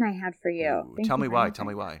question I had for you. Ooh, Thank tell you me for why. answering Tell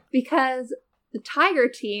me why. Because the Tiger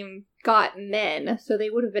team got men, so they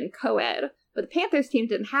would have been co-ed. But the Panthers team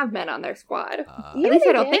didn't have men on their squad. Yeah, At least they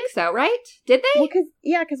I don't did. think so, right? Did they? Well,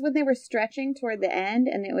 because when they were stretching toward the end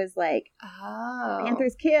and it was like Oh.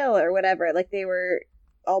 Panthers kill or whatever, like they were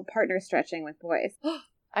all partner stretching with boys.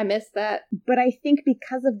 I missed that. But I think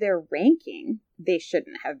because of their ranking, they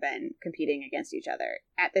shouldn't have been competing against each other.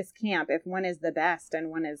 At this camp, if one is the best and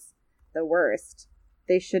one is the worst,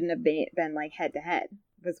 they shouldn't have been like head to head.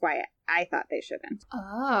 That's why I thought they shouldn't.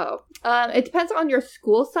 Oh. It depends on your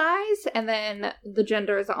school size and then the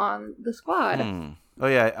genders on the squad. Oh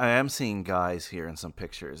yeah, I am seeing guys here in some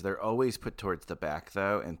pictures. They're always put towards the back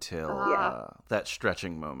though until that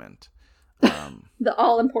stretching moment. The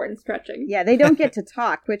all-important stretching. Yeah, they don't get to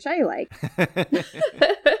talk, which I like.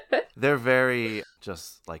 They're very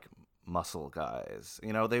just like muscle guys.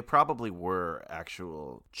 You know, they probably were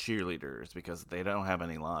actual cheerleaders because they don't have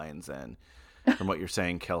any lines. And from what you're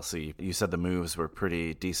saying, Kelsey, you said the moves were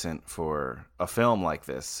pretty decent for a film like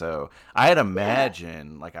this. So I'd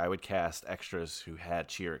imagine like I would cast extras who had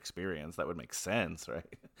cheer experience. That would make sense, right?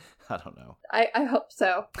 I don't know. I hope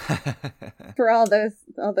so. For all those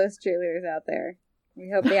cheerleaders out there,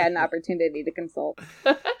 we hope they had an opportunity to consult.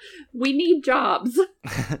 We need jobs.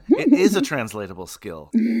 It is a translatable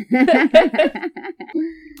skill.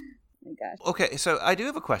 My gosh. Okay, so I do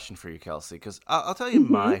have a question for you, Kelsey, because I'll tell you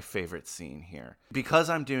my favorite scene here. Because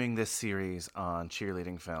I'm doing this series on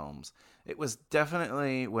cheerleading films, it was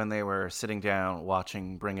definitely when they were sitting down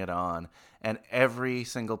watching Bring It On, and every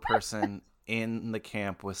single person in the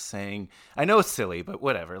camp was saying, I know it's silly, but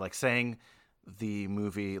whatever, like saying the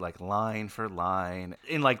movie like line for line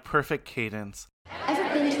in like perfect cadence.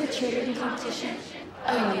 Ever been to a cheerleading competition?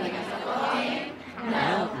 Oh, you mean like a football game?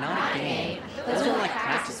 No, not a game. Those are like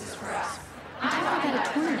practices for us. I'm talking about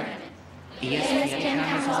a tournament. ESPN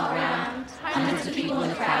cameras all around, hundreds of people in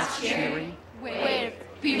the crowds cheering. Wait,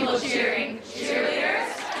 people cheering cheerleaders?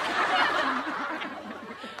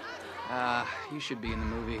 You should be in the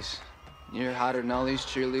movies. You're hotter than all these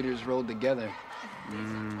cheerleaders rolled together.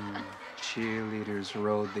 Cheerleaders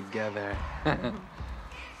rolled together. I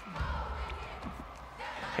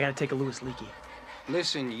gotta take a Louis Leakey.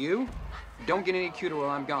 Listen, you, don't get any cuter while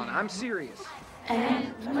I'm gone. I'm serious.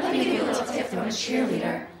 And let me feel a tip from a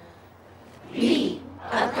cheerleader. Be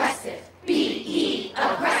aggressive. Be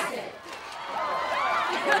aggressive.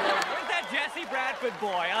 Where's that Jesse Bradford boy?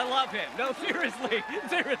 I love him. No, seriously,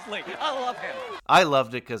 I love him. I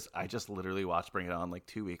loved it because I just literally watched Bring It On like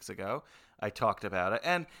 2 weeks ago. I talked about it,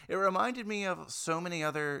 and it reminded me of so many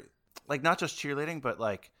other, like not just cheerleading, but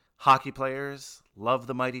like hockey players love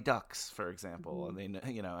the Mighty Ducks, for example. And they,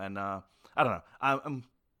 you know, and I don't know. I'm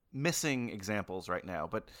missing examples right now,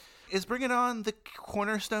 but is Bring It On the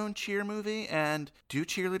cornerstone cheer movie? And do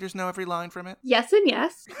cheerleaders know every line from it? Yes and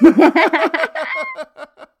yes.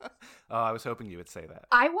 Oh, I was hoping you would say that.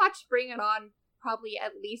 I watched Bring It On probably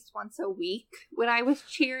at least once a week when I was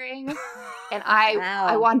cheering. And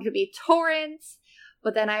I wanted to be Torrance,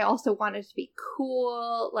 but then I also wanted to be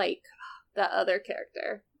cool, like the other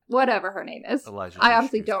character. Whatever her name is. Elijah I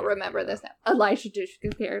honestly Dushku's don't character, remember this now. Elijah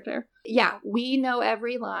Dushku's character. Yeah, we know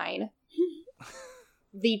every line.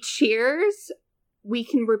 The cheers, we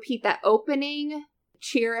can repeat that opening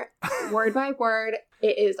cheer word by word.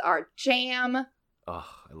 It is our jam. Oh,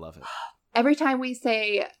 I love it. Every time we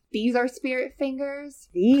say these are spirit fingers,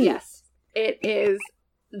 These. yes, it is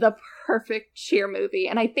the perfect cheer movie.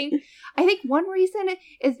 And I think one reason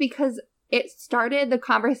is because it started the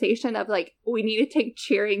conversation of like, we need to take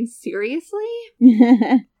cheering seriously.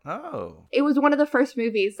 Oh. It was one of the first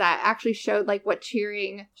movies that actually showed like what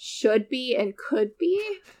cheering should be and could be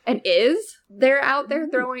and is. They're out there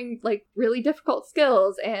throwing like really difficult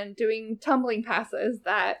skills and doing tumbling passes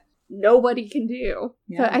that nobody can do.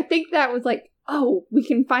 Yeah. So I think that was like, oh, we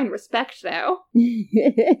can find respect now.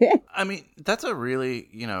 I mean, that's a really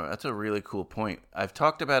cool point. I've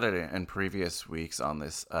talked about it in previous weeks on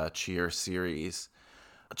this cheer series.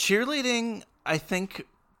 Cheerleading, I think,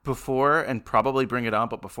 before, and probably Bring It On,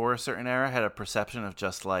 but before a certain era, had a perception of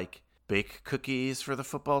just like bake cookies for the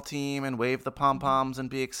football team and wave the pom-poms and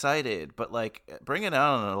be excited. But like Bring It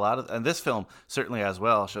On and this film certainly as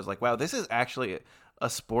well shows like, wow, this is actually a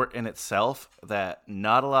sport in itself that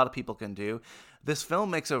not a lot of people can do. This film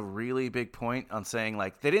makes a really big point on saying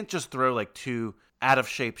like they didn't just throw like two out of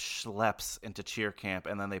shape schleps into cheer camp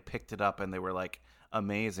and then they picked it up and they were like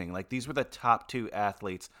amazing. Like these were the top two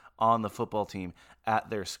athletes on the football team at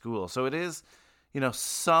their school. So it is,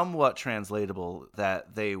 somewhat translatable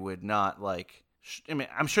that they would not like, I mean,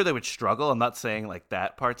 I'm sure they would struggle. I'm not saying like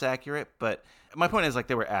that part's accurate, but my point is like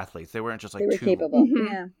they were athletes. They weren't just like they were capable.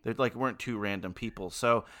 Yeah. They like weren't two random people.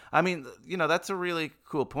 So, I mean, that's a really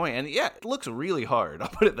cool point. And yeah, it looks really hard. I'll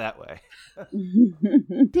put it that way.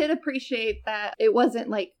 Did appreciate that it wasn't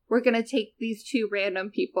like we're going to take these two random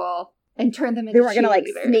people and turn them into They weren't going to like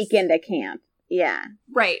cheerleaders. sneak into camp. Yeah.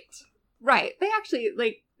 Right. They actually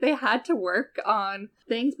like they had to work on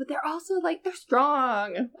things, but they're also like they're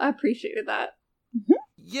strong. I appreciated that.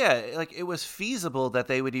 Yeah, like it was feasible that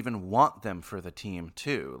they would even want them for the team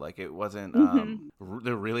too. Like it wasn't.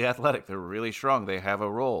 They're really athletic. They're really strong. They have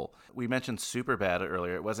a role. We mentioned Superbad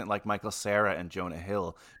earlier. It wasn't like Michael Cera and Jonah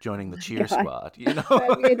Hill joining the cheer squad.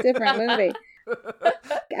 That'd be a different movie.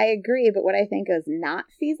 I agree, but what I think is not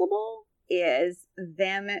feasible is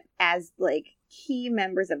them as like key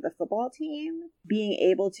members of the football team being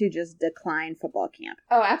able to just decline football camp.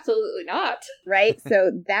 Oh, absolutely not. Right? So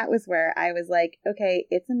that was where I was like, okay,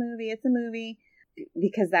 it's a movie,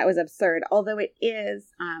 because that was absurd. Although it is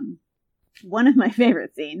one of my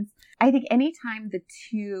favorite scenes. I think anytime the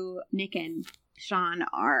two, Nick and Sean,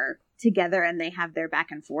 are together and they have their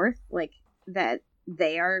back and forth, like that,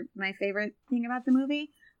 they are my favorite thing about the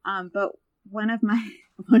movie. But one of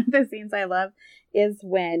the scenes I love is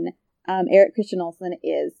when Eric Christian Olsen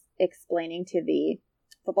is explaining to the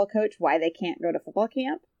football coach why they can't go to football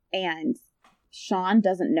camp, and Sean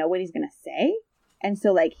doesn't know what he's going to say. And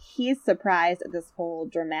so like he's surprised at this whole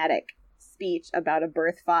dramatic speech about a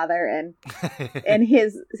birth father and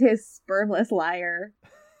his spermless liar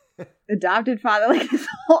adopted father, like this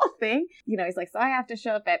whole thing. He's like, so I have to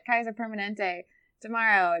show up at Kaiser Permanente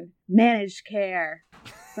tomorrow and manage care.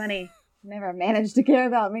 Funny. Never managed to care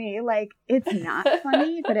about me. Like, it's not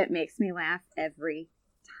funny, but it makes me laugh every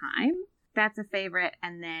time. That's a favorite.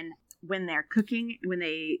 And then when they're cooking, when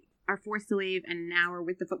they are forced to leave and now are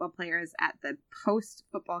with the football players at the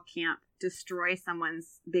post-football camp, destroy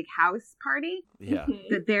someone's big house party. Yeah.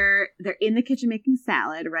 That they're in the kitchen making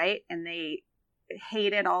salad, right? And they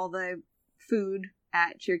hated all the food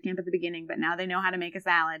at cheer camp at the beginning, but now they know how to make a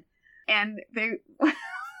salad. And they're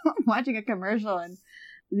watching a commercial and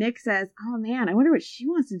Nick says, oh man, I wonder what she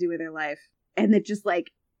wants to do with her life. And it just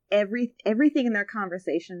like everything in their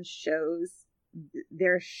conversation shows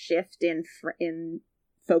their shift in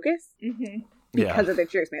focus because of their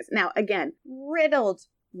cheer experience. Now, again, riddled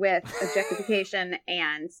with objectification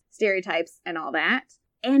and stereotypes and all that.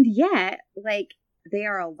 And yet, like, they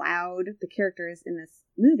are allowed, the characters in this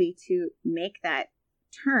movie, to make that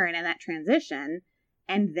turn and that transition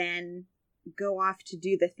and then go off to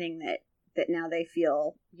do the thing that now they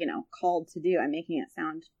feel, called to do. I'm making it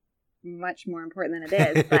sound much more important than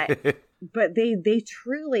it is, but they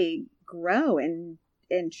truly grow and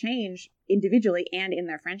change individually and in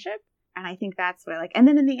their friendship. And I think that's what I like. And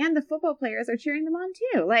then in the end, the football players are cheering them on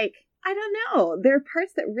too. Like, I don't know. There are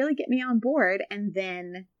parts that really get me on board and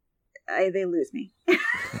then they lose me.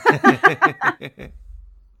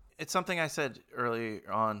 It's something I said early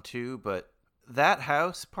on too, but that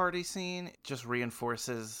house party scene just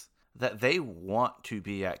reinforces that they want to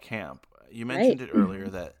be at camp. You mentioned it earlier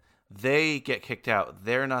that they get kicked out.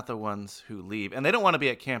 They're not the ones who leave. And they don't want to be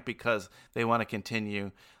at camp because they want to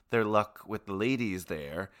continue their luck with the ladies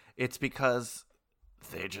there. It's because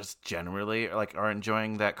they just generally are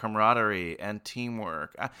enjoying that camaraderie and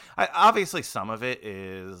teamwork. I obviously some of it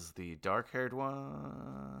is the dark-haired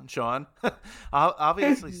one, Sean.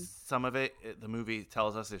 Obviously some of it, the movie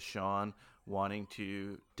tells us, is Sean wanting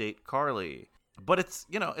to date Carly. But it's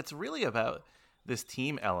really about this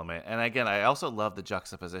team element. And again, I also love the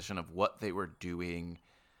juxtaposition of what they were doing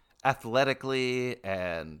athletically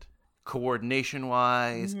and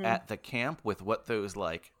coordination-wise at the camp with what those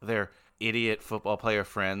their idiot football player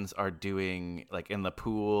friends are doing in the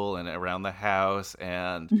pool and around the house.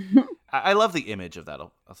 And I love the image of that.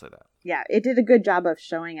 I'll say that. Yeah, it did a good job of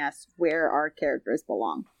showing us where our characters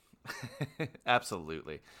belong.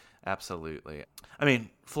 Absolutely. I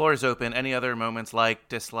mean, floor is open. Any other moments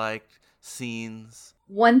disliked, scenes?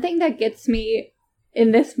 One thing that gets me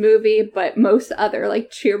in this movie, but most other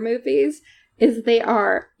cheer movies, is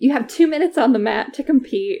you have 2 minutes on the mat to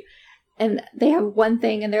compete, and they have one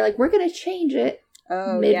thing, and they're like, we're going to change it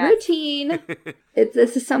mid-routine.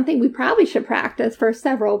 This is something we probably should practice for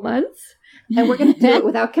several months, and we're going to do it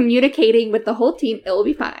without communicating with the whole team. It'll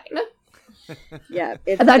be fine. Yeah,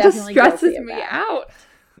 and that just stresses me out.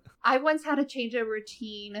 I once had to change a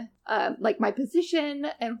routine, my position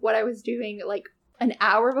and what I was doing, an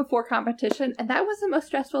hour before competition, and that was the most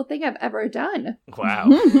stressful thing I've ever done. Wow!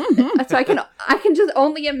 So I can just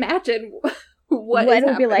only imagine what it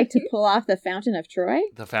would be like to pull off the Fountain of Troy.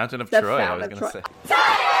 The Fountain of Troy. I was going to say. Up now,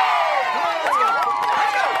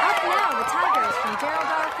 the Tigers from Gerald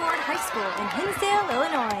R. Ford High School in Hinsdale,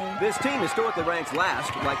 Illinois. This team historically ranks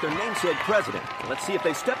last, like their namesake president. Let's see if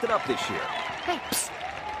they stepped it up this year. Hey, psst.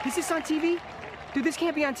 Is this on TV? Dude, this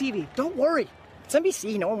can't be on TV. Don't worry. It's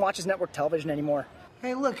NBC. No one watches network television anymore.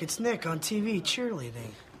 Hey, look, it's Nick on TV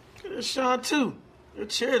cheerleading. It's Sean, too. They're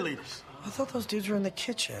cheerleaders. I thought those dudes were in the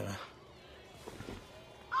kitchen.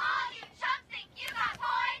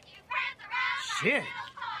 Shit.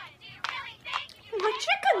 My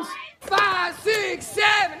chickens! 5, 6,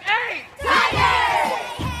 7, 8! Tigers!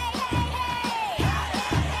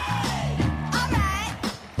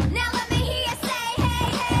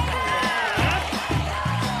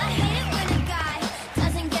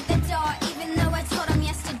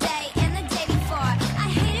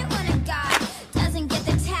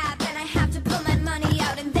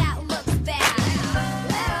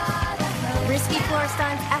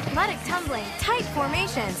 Athletic tumbling, tight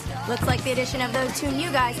formations. Looks like the addition of those two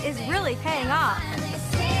new guys is really paying off.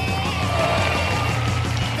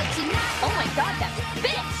 Oh my god, that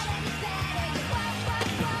bitch!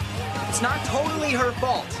 It's not totally her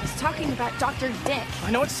fault. He's talking about Dr. Dick.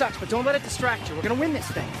 I know it sucks, but don't let it distract you. We're gonna win this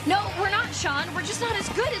thing. No, we're not, Sean. We're just not as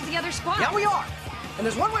good as the other squad. Yeah, we are. And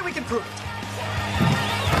there's one way we can prove it.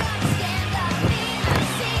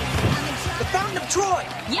 The Fountain of Troy!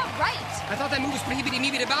 Yeah, right! I thought that move was pretty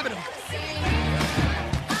meebity babidoo.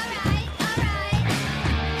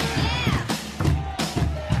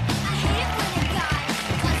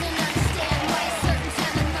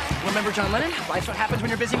 Remember John Lennon? Life's what happens when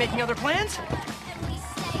you're busy making other plans?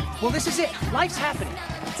 Well, this is it. Life's happening.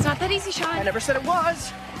 It's not that easy, Sean. I never said it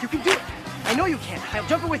was. You can do it. I know you can. I'll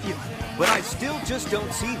jump it with you. But I still just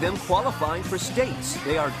don't see them qualifying for states.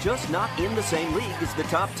 They are just not in the same league as the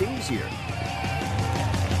top teams here.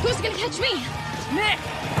 Who's gonna catch me? Nick!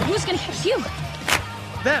 Who's gonna catch you?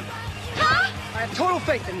 Them. Huh? I have total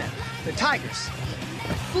faith in them. The Tigers.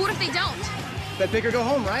 But what if they don't? Bet big or go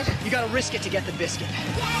home, right? You gotta risk it to get the biscuit.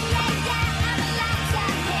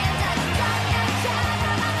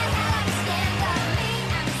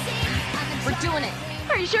 We're doing it.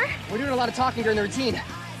 Are you sure? We're doing a lot of talking during the routine.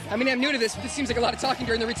 I mean, I'm new to this, but this seems like a lot of talking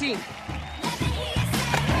during the routine.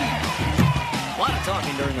 A lot of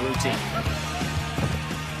talking during the routine.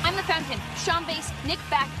 I'm the Fountain. Sean base, Nick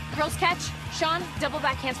back, girls catch, Sean double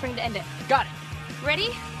back handspring to end it. Got it. Ready?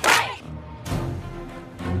 Fight!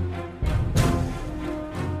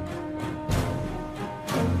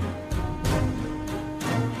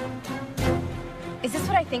 Is this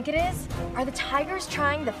what I think it is? Are the Tigers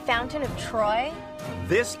trying the Fountain of Troy?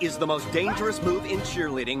 This is the most dangerous move in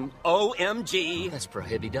cheerleading. OMG. That's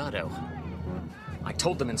prohibidado. I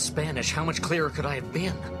told them in Spanish. How much clearer could I have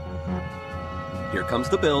been? Here comes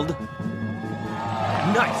the build.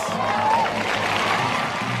 Nice.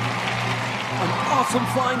 An awesome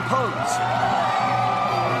flying pose.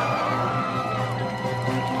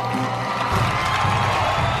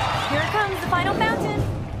 Here comes the final fountain.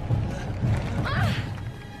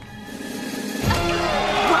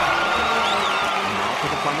 For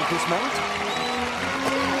the fun of this mount.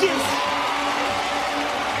 Yes!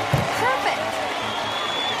 Perfect!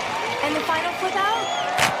 And the final flip out?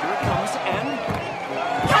 Here it comes, and...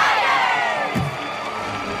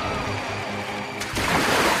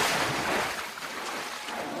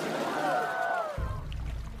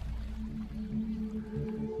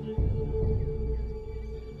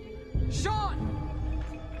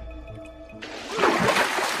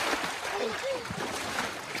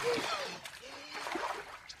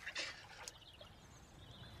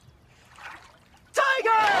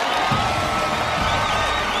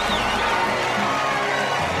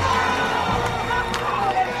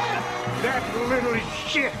 fat little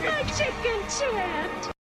shit. A chicken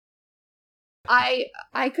shit.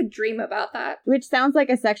 I could dream about that. Which sounds like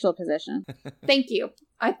a sexual position. Thank you.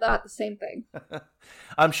 I thought the same thing.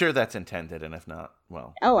 I'm sure that's intended, and if not,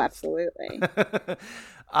 well. Oh, absolutely.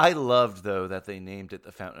 I loved, though, that they named it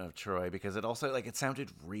the Fountain of Troy, because it also, like, it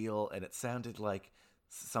sounded real, and it sounded like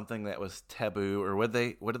something that was taboo, or what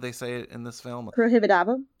did they say in this film?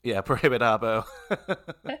 Prohibitabo? Yeah, prohibitabo.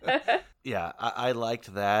 Yeah, I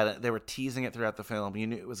liked that. They were teasing it throughout the film. You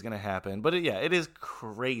knew it was going to happen. But yeah, it is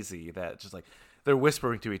crazy that just like they're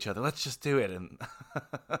whispering to each other, let's just do it. And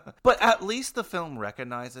but at least the film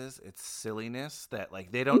recognizes its silliness, that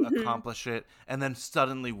like they don't accomplish it and then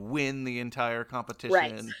suddenly win the entire competition.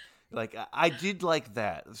 Right. Like I did like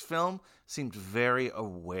that. This film seemed very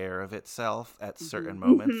aware of itself at certain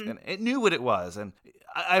moments, and it knew what it was, and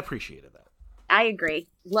I appreciated that. I agree.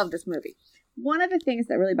 Love this movie. One of the things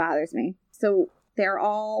that really bothers me, so they're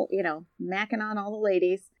all, macking on all the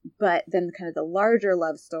ladies, but then kind of the larger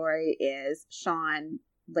love story is Sean,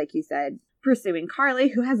 like you said, pursuing Carly,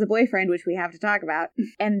 who has a boyfriend, which we have to talk about.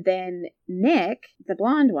 And then Nick, the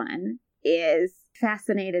blonde one, is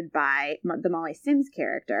fascinated by the Molly Sims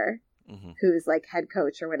character, who's like head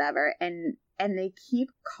coach or whatever. And they keep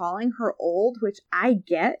calling her old, which I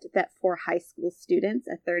get that for high school students,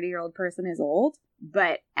 a 30-year-old person is old.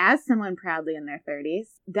 But as someone proudly in their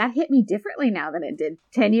 30s, that hit me differently now than it did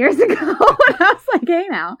 10 years ago when I was like, hey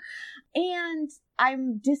now. And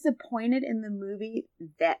I'm disappointed in the movie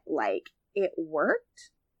that, like, it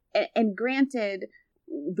worked. And granted,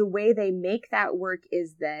 the way they make that work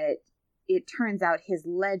is that it turns out his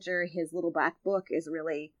ledger, his little black book, is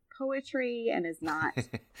really poetry and is not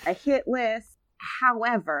a hit list.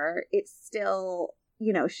 However, it's still,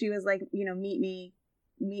 she was like, meet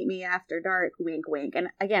me after dark, wink, wink. And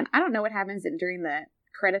again, I don't know what happens during the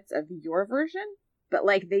credits of your version, but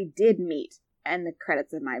like they did meet and the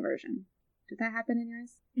credits of my version. Did that happen in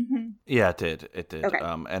yours? Mm-hmm. Yeah, it did. It did. Okay.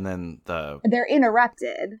 And then they're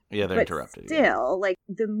interrupted. Yeah, they're interrupted. Still, like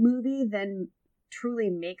the movie then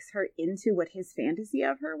truly makes her into what his fantasy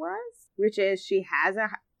of her was, which is she has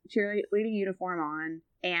a cheerleading uniform on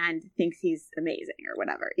and thinks he's amazing or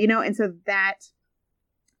whatever, and so that,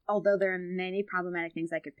 although there are many problematic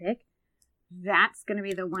things I could pick, that's going to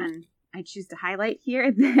be the one I choose to highlight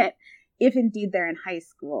here, that if indeed they're in high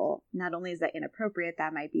school, not only is that inappropriate,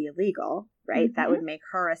 that might be illegal, right? Mm-hmm. That would make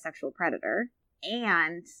her a sexual predator.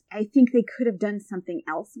 And I think they could have done something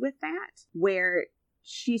else with that, where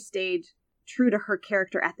she stayed true to her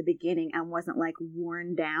character at the beginning and wasn't like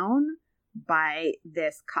worn down by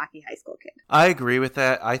this cocky high school kid. I agree with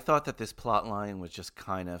that. I thought that this plot line was just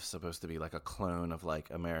kind of supposed to be like a clone of like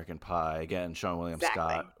American Pie. Again, Sean William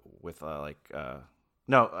Scott with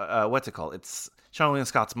what's it called? It's Sean William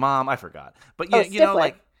Scott's mom. I forgot. But yeah,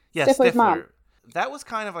 Stifler. Stifler's mom. That was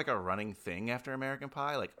kind of like a running thing after American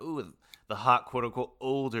Pie. Like, ooh, the hot quote unquote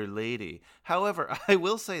older lady. However, I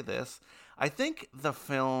will say this. I think the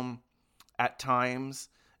film at times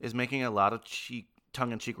is making a lot of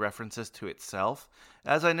tongue-in-cheek references to itself.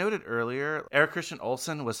 As I noted earlier, Eric Christian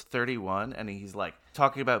Olsen was 31, and he's like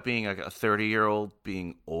talking about being like a 30-year-old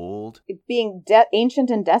being old. Being ancient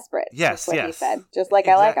and desperate. Yes, what yes. he said. Just like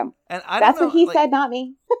I like him. And that's what he said, not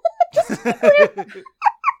me.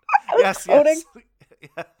 Yes. Yeah.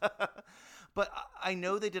 But I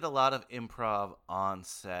know they did a lot of improv on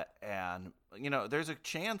set, and, there's a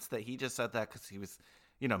chance that he just said that because he was...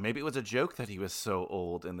 maybe it was a joke that he was so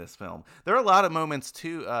old in this film. There are a lot of moments,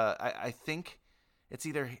 too. I think it's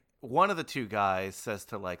either one of the two guys says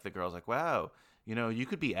to, like, the girls, like, wow, you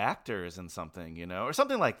could be actors in something, or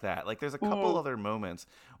something like that. Like, there's a couple other moments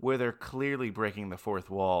where they're clearly breaking the fourth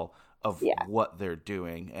wall of what they're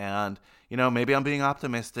doing. And, maybe I'm being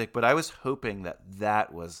optimistic, but I was hoping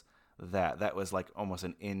that was like almost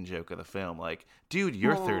an in-joke of the film. Like, dude,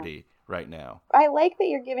 you're 30 right now. I like that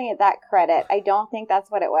you're giving it that credit. I don't think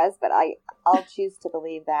that's what it was, but I'll choose to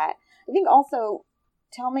believe that. I think also,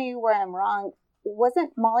 tell me where I'm wrong,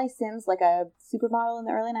 wasn't Molly Sims like a supermodel in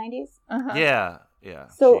the early 90s? Uh-huh. Yeah.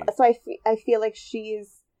 So I feel like she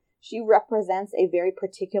represents a very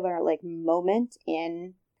particular like moment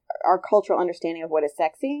in our cultural understanding of what is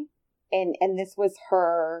sexy, and this was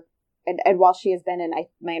her. And while she has been in,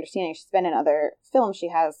 my understanding, she's been in other films, she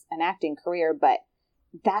has an acting career, but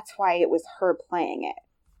that's why it was her playing it.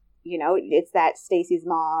 It's that Stacy's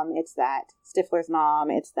mom, it's that Stifler's mom,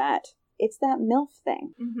 it's that MILF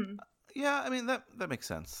thing. Mm-hmm. Yeah, I mean, that makes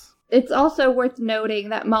sense. It's also worth noting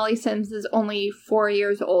that Molly Sims is only 4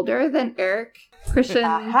 years older than Eric Christian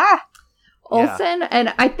Olsen,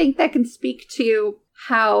 and I think that can speak to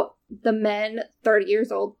how the men 30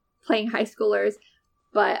 years old playing high schoolers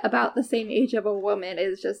but about the same age of a woman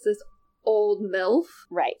is just this old MILF.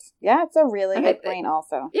 Right. Yeah, it's a really And good point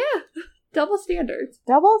also. Yeah. Double standards.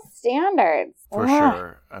 Double standards. For Ugh.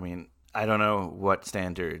 sure. I mean, I don't know what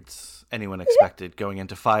standards anyone expected going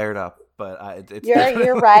into Fired Up, but it's You're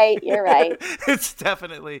right. You're right. It's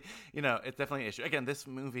definitely, it's definitely an issue. Again, this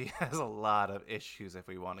movie has a lot of issues if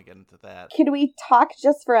we want to get into that. Could we talk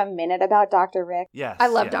just for a minute about Dr. Rick? Yes. I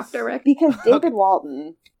love yes. Dr. Rick. Because David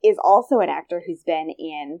Walton is also an actor who's been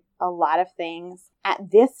in a lot of things.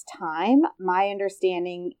 At this time, my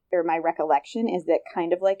understanding or my recollection is that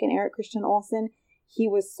kind of like an Eric Christian Olsen, he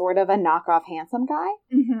was sort of a knockoff handsome guy.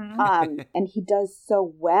 Mm-hmm. And he does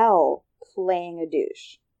so well playing a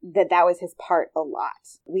douche that was his part a lot.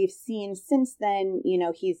 We've seen since then,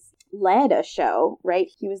 he's led a show, right?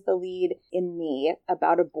 He was the lead in the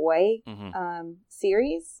About a Boy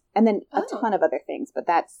series, and then a ton of other things. But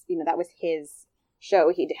that's, that was his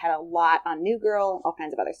show. He had a lot on New Girl, all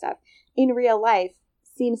kinds of other stuff. In real life,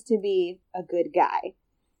 seems to be a good guy.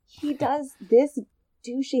 He does this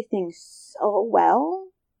douchey thing so well.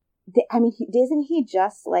 Isn't he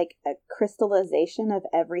just like a crystallization of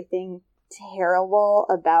everything terrible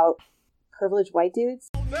about privileged white dudes?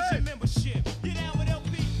 Rick!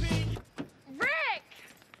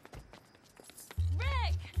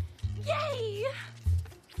 Rick! Yay!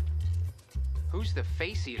 Who's the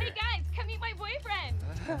face eater? Hey guys, come meet my boyfriend!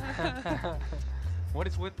 What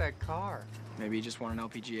is with that car? Maybe you just won an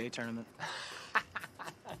LPGA tournament.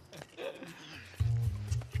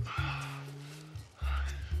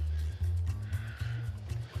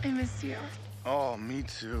 I miss you. Oh, me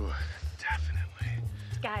too. Definitely.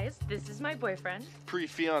 Guys, this is my boyfriend.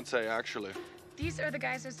 Pre-fiance, actually. These are the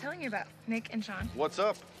guys I was telling you about, Nick and Sean. What's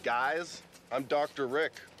up, guys? I'm Dr.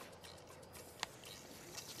 Rick.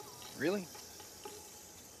 Really?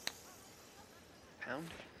 Pound?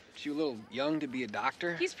 Is you a little young to be a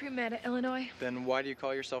doctor? He's pre-med at Illinois. Then why do you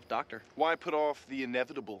call yourself doctor? Why put off the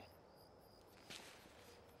inevitable?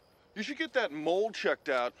 You should get that mole checked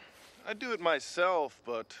out. I'd do it myself,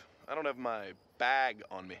 but I don't have my bag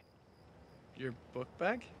on me. Your book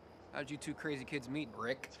bag? How'd you two crazy kids meet,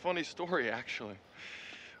 Rick? It's a funny story, actually.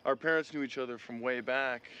 Our parents knew each other from way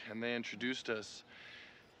back, and they introduced us.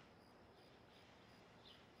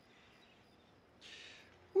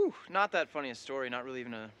 Whew, not that funny a story, not really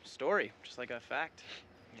even a story, just like a fact.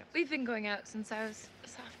 Yeah. We've been going out since I was a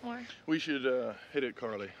sophomore. We should hit it,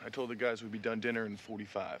 Carly. I told the guys we'd be done dinner in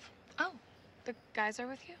 45. Oh, the guys are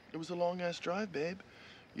with you? It was a long-ass drive, babe.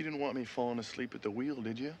 You didn't want me falling asleep at the wheel,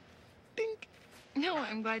 did you? Dink. No,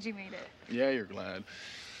 I'm glad you made it. Yeah, you're glad.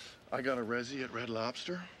 I got a resi at Red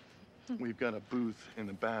Lobster. We've got a booth in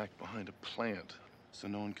the back behind a plant, so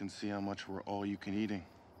no one can see how much we're all-you-can-eating.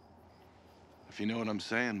 If you know what I'm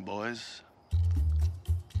saying, boys.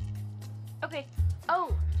 Okay.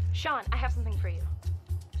 Oh, Sean, I have something for you.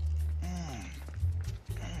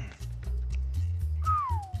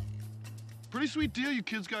 Pretty sweet deal you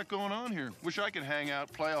kids got going on here. Wish I could hang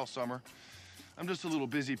out, play all summer. I'm just a little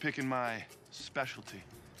busy picking my specialty.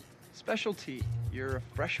 Specialty? You're a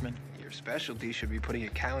freshman. Your specialty should be putting a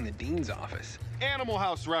cow in the dean's office. Animal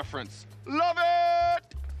House reference. Love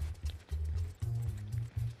it!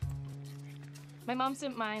 My mom's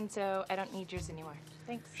didn't mind, so I don't need yours anymore.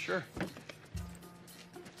 Thanks. Sure.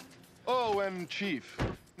 Oh, and Chief,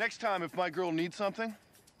 next time if my girl needs something,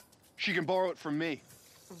 she can borrow it from me.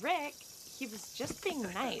 Rick, he was just being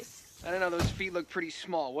nice. I don't know, those feet look pretty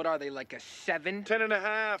small. What are they, like a 7?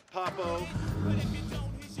 10.5, Popo.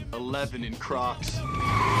 11 in Crocs.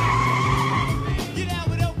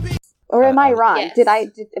 Or am I wrong? Yes.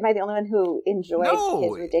 Am I the only one who enjoyed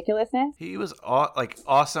his ridiculousness? He was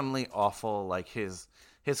awesomely awful. Like his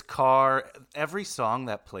car, every song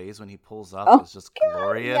that plays when he pulls up is just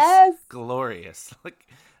glorious. Yes. Glorious. Like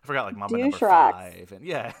I forgot, like Mama Douche Number rocks. 5, and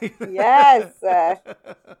yeah. Yes.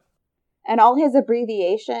 And all his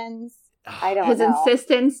abbreviations. I don't His know.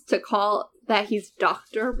 insistence to call that he's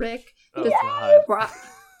Dr. Rick Oh, just God.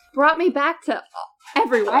 brought me back to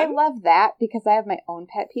everyone. I love that because I have my own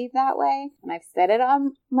pet peeve that way. And I've said it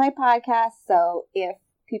on my podcast. So if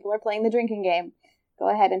people are playing the drinking game, go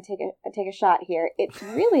ahead and take a shot here. It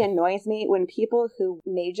really annoys me when people who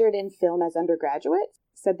majored in film as undergraduates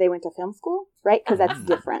said they went to film school, right? Because that's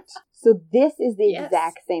different. So this is the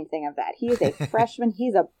exact same thing of that. He is a freshman.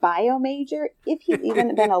 He's a bio major, if he's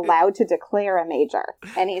even been allowed to declare a major.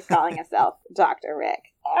 And he's calling himself Dr. Rick.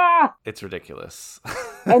 Ah! It's ridiculous.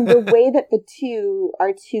 And the way that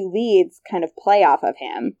our two leads kind of play off of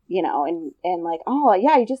him, and like, oh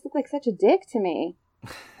yeah, you just look like such a dick to me.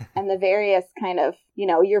 And the various kind of,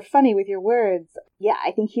 you're funny with your words. Yeah,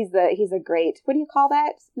 I think he's a great, what do you call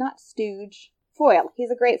that? Not stooge. foil.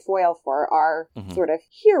 He's a great foil for our sort of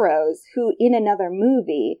heroes who in another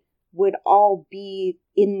movie would all be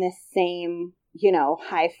in the same,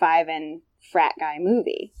 high-fiving frat guy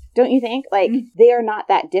movie. Don't you think? Like, they are not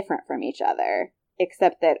that different from each other,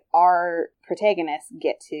 except that our protagonists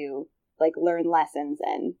get to, like, learn lessons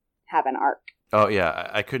and have an arc. Oh, yeah,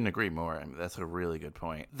 I couldn't agree more. I mean, that's a really good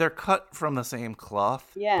point. They're cut from the same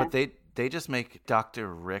cloth, but they just make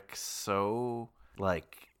Dr. Rick so,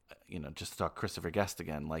 like, just to talk Christopher Guest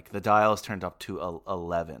again, like, the dial is turned up to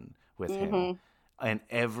 11 with him. In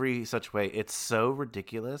every such way. It's so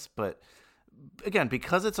ridiculous, but again,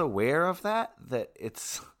 because it's aware of that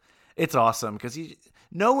it's awesome, because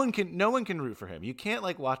no one can root for him. You can't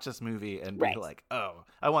like watch this movie and be like, oh,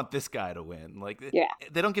 I want this guy to win. Like,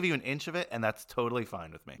 they don't give you an inch of it, and that's totally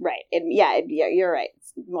fine with me. Right. You're right.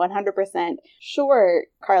 100%. Sure,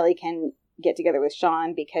 Carly can get together with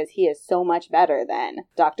Sean because he is so much better than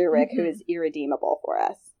Dr. Rick, who is irredeemable for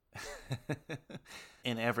us.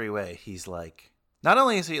 In every way, he's like, not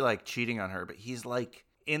only is he like cheating on her, but he's like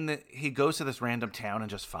he goes to this random town and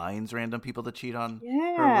just finds random people to cheat on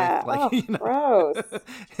her with. Like, gross.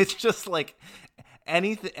 It's just like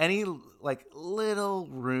any like little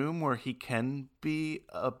room where he can be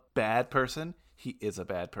a bad person, he is a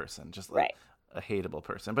bad person, just like a hateable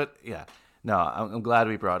person. But yeah, no, I'm glad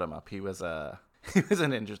we brought him up. He was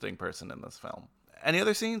an interesting person in this film. Any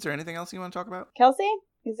other scenes or anything else you want to talk about? Kelsey,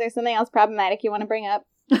 is there something else problematic you want to bring up?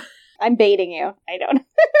 I'm baiting you. I don't.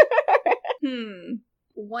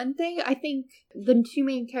 One thing, I think the two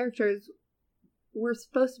main characters were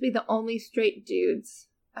supposed to be the only straight dudes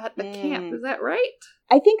at the camp. Is that right?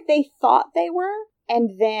 I think they thought they were,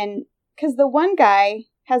 and then, because the one guy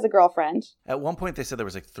has a girlfriend. At one point, they said there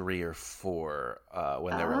was like 3 or 4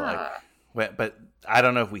 when they were like, but I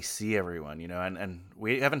don't know if we see everyone, and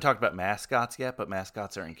we haven't talked about mascots yet, but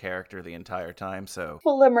mascots are in character the entire time, so.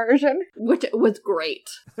 Full immersion. Which was great.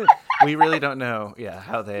 We really don't know,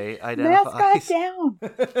 how they identify. Mascot down.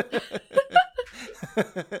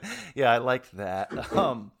 Yeah, I liked that.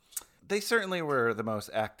 They certainly were the most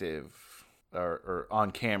active or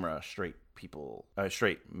on camera straight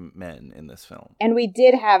men in this film. And we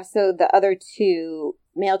did have, so the other 2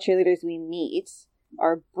 male cheerleaders we meet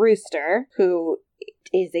are Brewster, who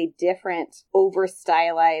is a different,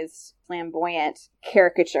 over-stylized, flamboyant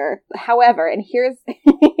caricature. However, and here's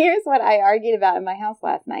what I argued about in my house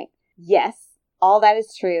last night. Yes, all that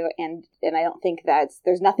is true, and I don't think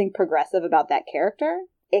there's nothing progressive about that character,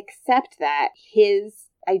 except that his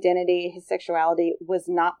identity, his sexuality was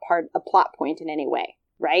not a plot point in any way,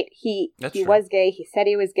 right? He was gay, he said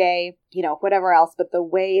he was gay, whatever else, but the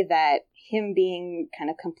way that him being kind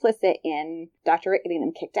of complicit in Dr. Rick getting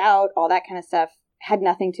them kicked out, all that kind of stuff, had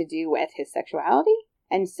nothing to do with his sexuality.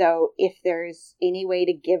 And so if there's any way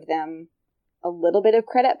to give them a little bit of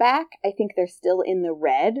credit back, I think they're still in the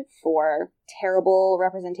red for terrible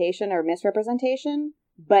representation or misrepresentation.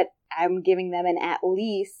 But I'm giving them an at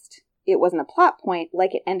least, it wasn't a plot point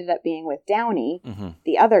like it ended up being with Downey,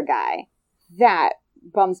 the other guy. That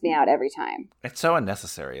bums me out every time. It's so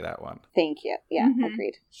unnecessary, that one. Thank you. Yeah,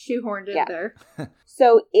 agreed. Shoehorned in there.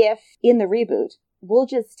 So if in the reboot, we'll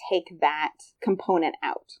just take that component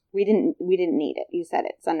out. We didn't need it. You said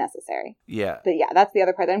it. It's unnecessary. Yeah. But yeah, that's the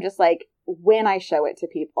other part. I'm just like, when I show it to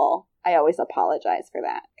people, I always apologize for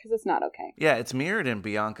that because it's not okay. Yeah, it's mirrored in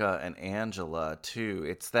Bianca and Angela too.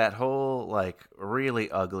 It's that whole like really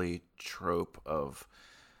ugly trope of,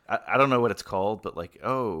 I don't know what it's called, but like,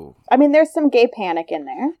 oh. I mean, there's some gay panic in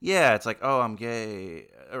there. Yeah, it's like, oh, I'm gay.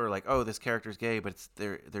 Or like, oh, this character's gay, but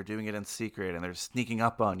they're doing it in secret and they're sneaking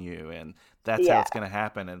up on you and that's how it's going to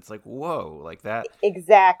happen. And it's like, whoa, like that.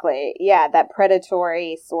 Exactly. Yeah, that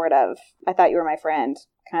predatory sort of, I thought you were my friend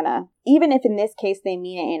kind of. Even if in this case they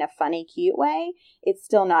mean it in a funny, cute way, it's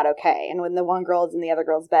still not okay. And when the one girl's in the other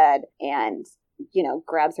girl's bed and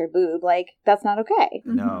grabs her boob, like, that's not okay.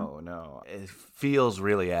 No. It feels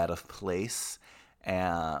really out of place.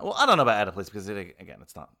 Well, I don't know about out of place because,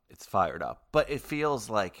 it's fired up. But it feels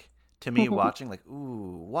like, to me, watching, like,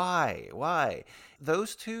 ooh, why?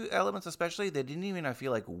 Those 2 elements especially, they didn't even, I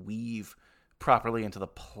feel like, weave properly into the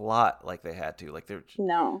plot like they had to. Like,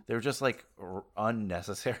 they're just, like,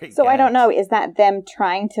 unnecessary. So gags. I don't know, is that them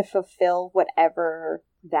trying to fulfill whatever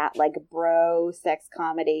that, like, bro sex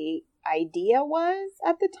comedy idea was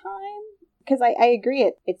at the time? Because I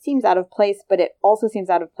agree, it seems out of place, but it also seems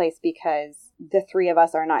out of place because the 3 of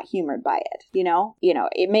us are not humored by it.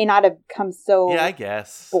 It may not have come so I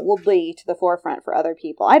guess boldly to the forefront for other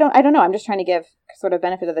people. I don't know. I'm just trying to give sort of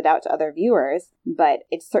benefit of the doubt to other viewers, but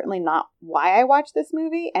it's certainly not why I watch this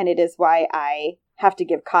movie, and it is why I have to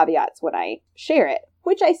give caveats when I share it.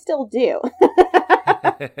 which I still do.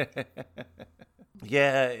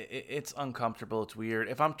 Yeah, it's uncomfortable. It's weird.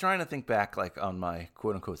 If I'm trying to think back, like, on my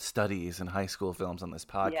quote-unquote studies in high school films on this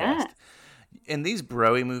podcast, in these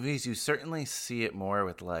bro-y movies, you certainly see it more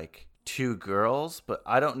with, like, two girls, but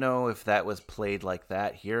I don't know if that was played like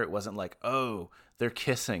that here. It wasn't like, oh, they're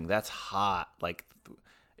kissing, that's hot. Like,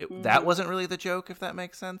 that wasn't really the joke, if that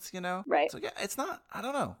makes sense, you know? Right. So, yeah, it's not, I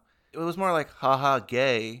don't know. It was more like, haha,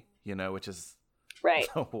 gay, you know, which is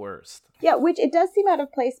the worst. Yeah, which it does seem out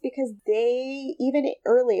of place because they, even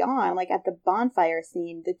early on, like at the bonfire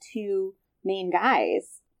scene, the two main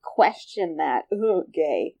guys question that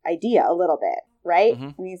gay idea a little bit, right? Mm-hmm.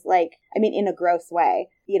 And he's like, I mean, in a gross way.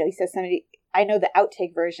 You know, he says I know the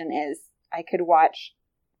outtake version is, I could watch,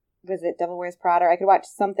 was it Devil Wears Prada? I could watch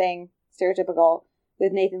something stereotypical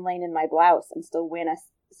with Nathan Lane in my blouse and still win a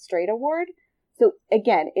straight award. So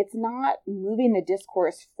again, it's not moving the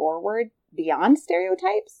discourse forward beyond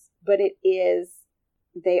stereotypes, but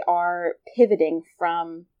they are pivoting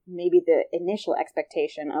from maybe the initial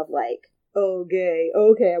expectation of like, oh, gay,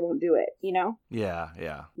 okay, I won't do it, you know? Yeah.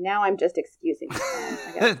 Now I'm just excusing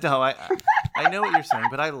it. No, I know what you're saying,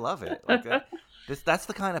 but I love it. Like that's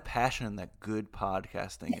the kind of passion that good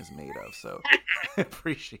podcasting is made of, so I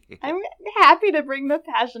appreciate it. I'm happy to bring the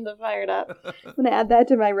passion to Fired Up. I'm going to add that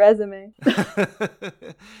to my resume.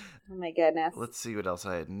 Oh my goodness. Let's see what else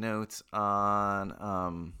I had notes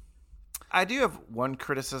on. I do have one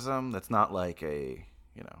criticism that's not like a,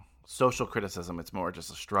 social criticism. It's more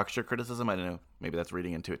just a structure criticism. I don't know. Maybe that's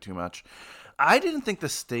reading into it too much. I didn't think the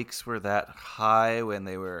stakes were that high when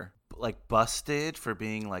they were like busted for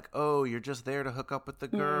being like, oh, you're just there to hook up with the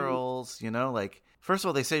girls, like, first of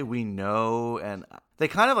all, they say we know, and they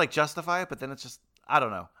kind of like justify it, but then it's just, I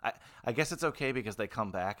don't know. I guess it's okay because they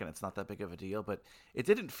come back and it's not that big of a deal, but it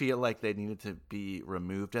didn't feel like they needed to be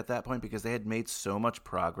removed at that point because they had made so much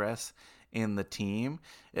progress in the team.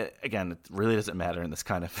 Again, it really doesn't matter in this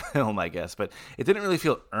kind of film, I guess, but it didn't really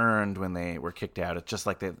feel earned when they were kicked out. It's just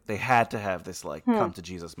like they had to have this like come to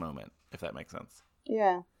Jesus moment, if that makes sense.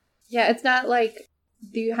 Yeah. Yeah, it's not like,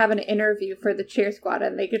 do you have an interview for the cheer squad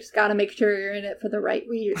and they just got to make sure you're in it for the right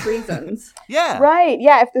reasons. Yeah. Right.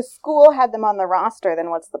 Yeah. If the school had them on the roster, then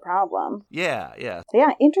what's the problem? Yeah. So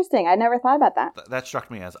yeah, interesting. I never thought about that. That struck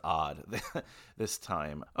me as odd this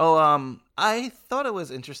time. Oh, I thought it was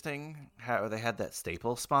interesting how they had that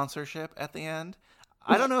Staples sponsorship at the end.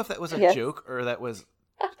 I don't know if that was a joke or that was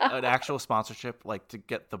an actual sponsorship, like to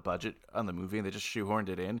get the budget on the movie, and they just shoehorned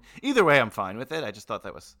it in. Either way, I'm fine with it. I just thought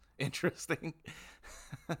that was interesting.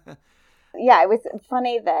 Yeah, it was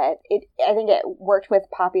funny that I think it worked with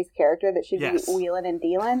Poppy's character that she'd be wheeling and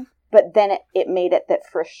dealing, but then it made it that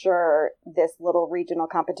for sure this little regional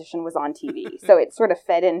competition was on TV. So it sort of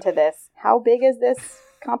fed into this, how big is this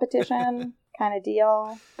competition kind of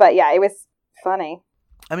deal? But yeah, it was funny.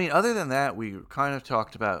 I mean, other than that, we kind of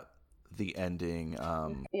talked about the ending.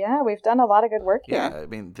 Yeah, we've done a lot of good work here. Yeah, I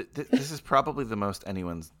mean, this is probably the most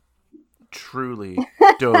anyone's truly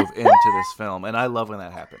dove into this film, and I love when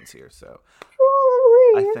that happens here. So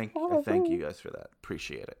I thank you guys for that.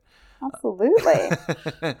 Appreciate it.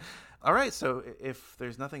 Absolutely. All right, so if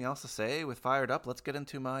there's nothing else to say with Fired Up, let's get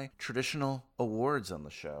into my traditional awards on the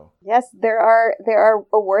show. Yes, there are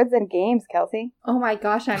awards and games, Kelsey. Oh my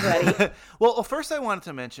gosh, I'm ready. Well, first I wanted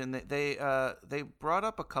to mention that they brought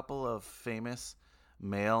up a couple of famous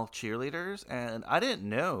male cheerleaders, and I didn't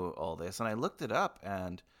know all this, and I looked it up,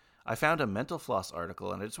 and I found a Mental Floss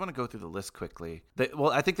article, and I just want to go through the list quickly.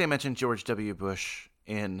 I think they mentioned George W. Bush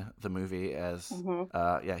in the movie as,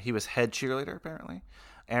 he was head cheerleader, apparently.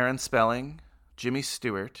 Aaron Spelling, Jimmy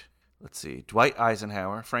Stewart, let's see, Dwight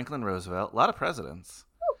Eisenhower, Franklin Roosevelt, a lot of presidents,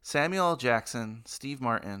 Samuel L. Jackson, Steve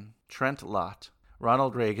Martin, Trent Lott,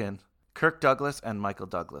 Ronald Reagan, Kirk Douglas, and Michael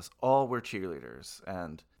Douglas all were cheerleaders.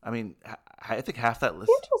 And I mean, I think half that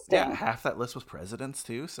list, half that list was presidents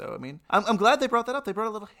too. So I mean, I'm glad they brought that up. They brought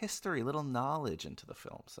a little history, a little knowledge into the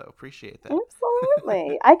film. So appreciate that.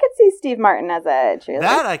 Absolutely, I could see Steve Martin as a cheerleader.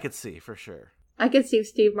 That I could see for sure. I could see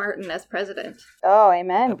Steve Martin as president. Oh,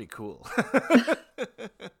 amen. That'd be cool.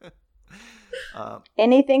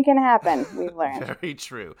 Anything can happen, we've learned. Very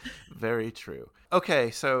true. Very true. Okay,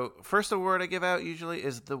 so first award I give out usually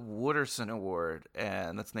is the Wooderson Award,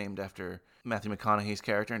 and that's named after Matthew McConaughey's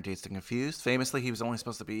character in Dazed and Confused. Famously, he was only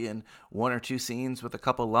supposed to be in one or two scenes with a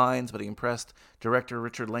couple lines, but he impressed director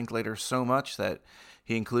Richard Linklater so much that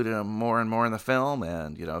he included him more and more in the film,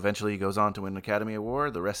 and eventually he goes on to win an Academy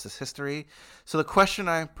Award. The rest is history. So the question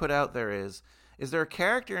I put out there is there a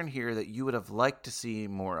character in here that you would have liked to see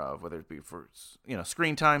more of, whether it be for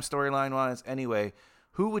screen time, storyline-wise, anyway?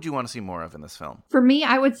 Who would you want to see more of in this film? For me,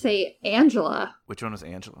 I would say Angela. Which one was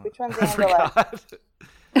Angela? Which one's I Angela? forgot.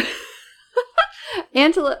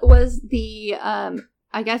 Angela was the,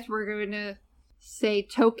 I guess we're going to say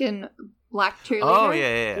token black cheerleader. Oh,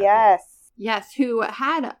 yeah. Yes. Yes, who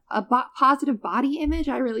had a positive body image.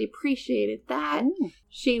 I really appreciated that.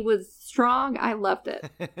 She was strong. I loved it.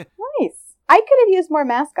 Nice. I could have used more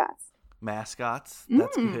mascots. Mascots?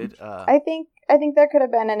 That's good. I think there could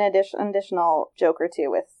have been an additional joke or two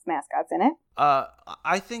with mascots in it.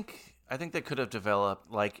 I think they could have developed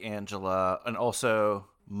like Angela and also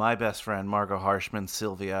my best friend Margot Harshman,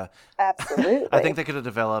 Sylvia. Absolutely. I think they could have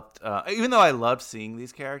developed. Even though I loved seeing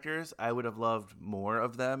these characters, I would have loved more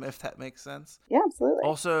of them, if that makes sense. Yeah, absolutely.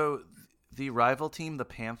 Also, the rival team, the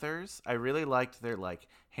Panthers, I really liked their like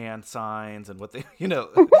hand signs and what they,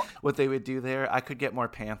 what they would do there. I could get more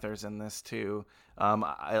Panthers in this too.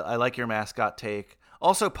 I like your mascot take.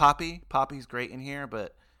 Also, Poppy. Poppy's great in here,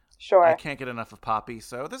 but sure, I can't get enough of Poppy.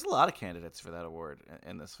 So there's a lot of candidates for that award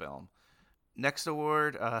in this film. Next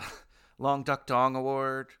award, Long Duck Dong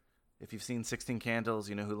Award. If you've seen 16 Candles,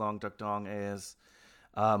 you know who Long Duck Dong is.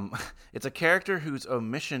 It's a character whose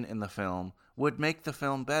omission in the film would make the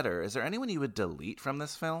film better. Is there anyone you would delete from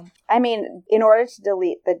this film? I mean, in order to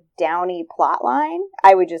delete the Downey plot line,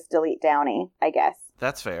 I would just delete Downey, I guess.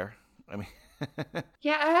 That's fair. I mean...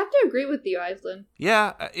 Yeah, I have to agree with you, Aislinn.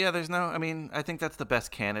 Yeah, there's no... I mean, I think that's the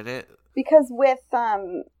best candidate. Because with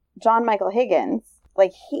John Michael Higgins...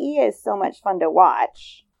 Like, he is so much fun to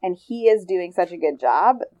watch, and he is doing such a good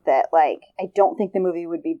job that, like, I don't think the movie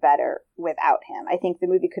would be better without him. I think the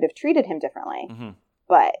movie could have treated him differently,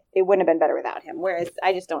 but it wouldn't have been better without him, whereas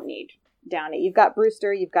I just don't need Downey. You've got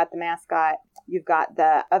Brewster, you've got the mascot, you've got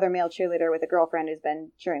the other male cheerleader with a girlfriend who's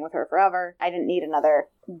been cheering with her forever. I didn't need another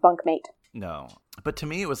bunkmate. No, but to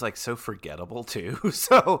me, it was, like, so forgettable, too,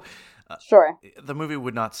 so... Sure. The movie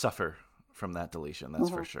would not suffer from that deletion, that's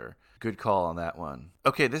for sure. Good call on that one.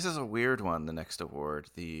 Okay, this is a weird one, the next award,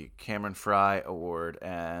 the Cameron Fry Award,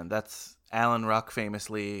 and that's Alan Ruck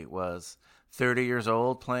famously was 30 years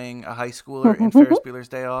old playing a high schooler in Ferris Bueller's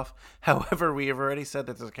Day Off. However, we have already said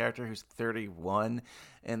that there's a character who's 31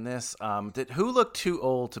 in this. Who looked too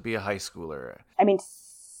old to be a high schooler? I mean,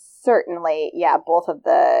 certainly, yeah, both of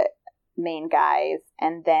the main guys,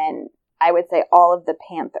 and then I would say all of the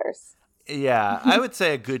Panthers. Yeah, I would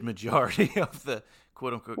say a good majority of the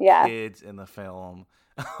quote-unquote kids in the film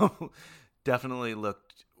definitely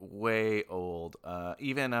looked way old.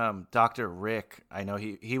 Even Dr. Rick, I know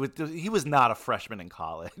he was not a freshman in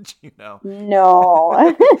college,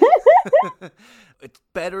 No. It's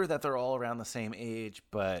better that they're all around the same age,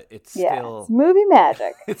 but it's still... it's movie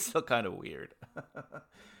magic. It's still kind of weird.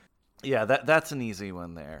 Yeah, that's an easy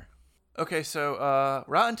one there. Okay, so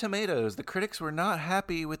Rotten Tomatoes, the critics were not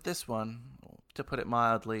happy with this one, to put it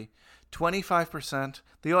mildly. 25%.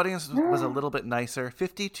 The audience was a little bit nicer,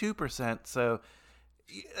 52%. So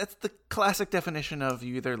that's the classic definition of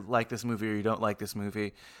you either like this movie or you don't like this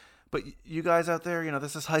movie. But you guys out there,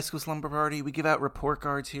 this is High School Slumber Party. We give out report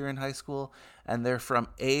cards here in high school, and they're from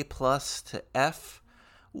A+ to F.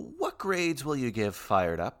 What grades will you give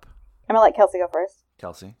Fired Up? I'm going to let Kelsey go first.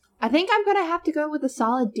 Kelsey? I think I'm going to have to go with a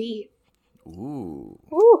solid D. Ooh.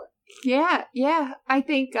 Yeah. I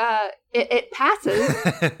think it passes,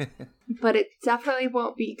 but it definitely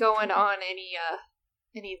won't be going on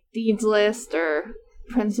any dean's list or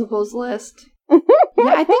principal's list.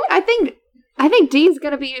 Yeah, I think D's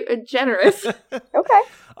gonna be generous. Okay.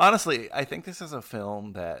 Honestly, I think this is a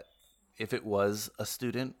film that if it was a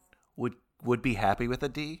student would be happy with a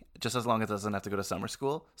D, just as long as it doesn't have to go to summer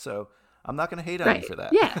school. So I'm not gonna hate on you for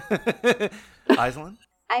that. Yeah. Aislinn?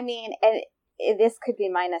 I mean, and this could be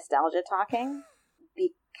my nostalgia talking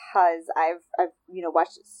because I've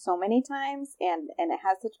watched it so many times and it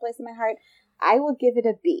has such a place in my heart. I will give it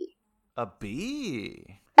a B. A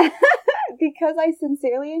B? Because I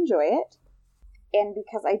sincerely enjoy it and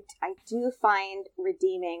because I do find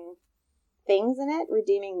redeeming things in it,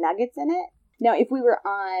 redeeming nuggets in it. Now, if we were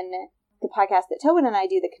on the podcast that Tobin and I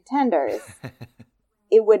do, The Contenders,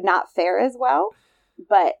 it would not fare as well,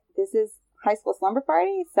 but this is High School Slumber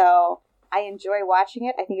Party, so I enjoy watching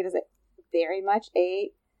it. I think it is very much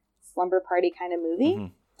a slumber party kind of movie.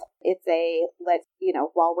 Mm-hmm. It's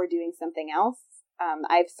while we're doing something else.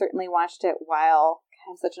 I've certainly watched it while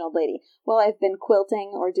I'm such an old lady. While I've been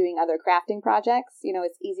quilting or doing other crafting projects,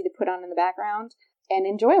 it's easy to put on in the background and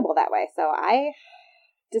enjoyable that way. So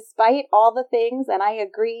despite all the things, and I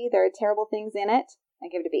agree there are terrible things in it, I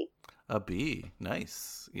give it a B. A B,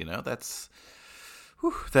 nice.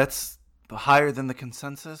 That's higher than the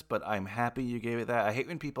consensus, but I'm happy you gave it that. I hate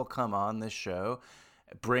when people come on this show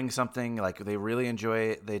bring something like they really enjoy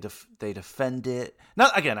it, they defend it.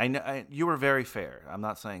 Not again, I you were very fair. I'm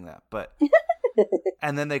not saying that, but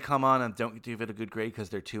and then they come on and don't give it a good grade because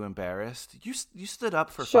they're too embarrassed. You stood up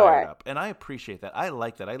for Fired Up, and I appreciate that. I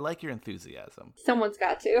like that. I like your enthusiasm. Someone's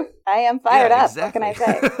got to. I am fired up. Exactly. What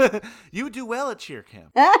can I say? You do well at cheer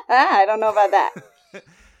camp. I don't know about that.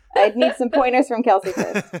 I'd need some pointers from Kelsey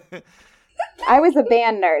first. I was a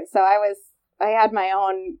band nerd, so I had my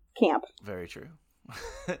own camp. Very true.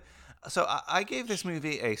 So I gave this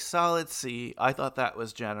movie a solid C. I thought that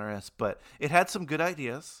was generous, but it had some good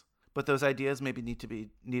ideas. But those ideas maybe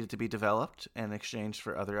needed to be developed and exchanged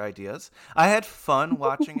for other ideas. I had fun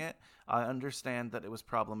watching it. I understand that it was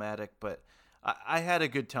problematic, but I had a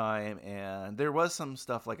good time, and there was some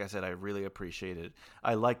stuff, like I said, I really appreciated.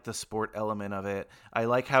 I liked the sport element of it. I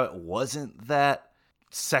like how it wasn't that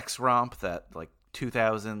sex romp that, like,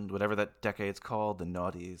 2000, whatever that decade's called, the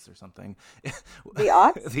noughties or something. The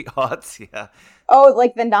aughts? The aughts, yeah. Oh,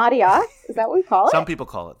 like the naughty aughts? Is that what we call it? Some people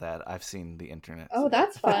call it that. I've seen the internet. Oh,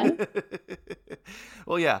 that's fun.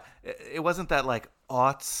 Well, yeah, it wasn't that, like,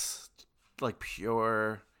 aughts, like,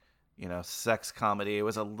 pure, sex comedy. It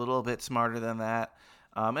was a little bit smarter than that.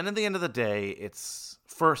 And at the end of the day, it's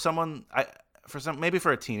for someone... maybe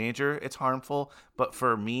for a teenager, it's harmful, but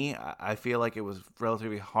for me, I feel like it was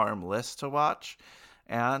relatively harmless to watch.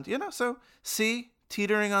 And, so C,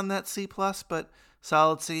 teetering on that C+, but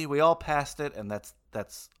solid C. We all passed it, and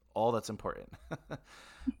that's all that's important.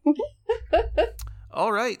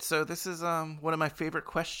 All right, so this is one of my favorite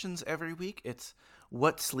questions every week. It's,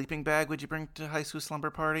 what sleeping bag would you bring to high school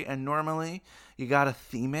slumber party? And normally, you got to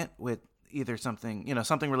theme it with either something,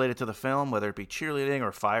 something related to the film, whether it be cheerleading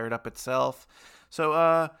or Fired Up itself. So,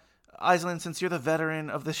 Aislinn, since you're the veteran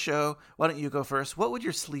of the show, why don't you go first? What would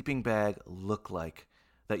your sleeping bag look like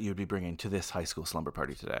that you'd be bringing to this high school slumber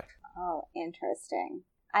party today? Oh, interesting.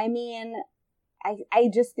 I mean, I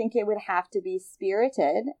just think it would have to be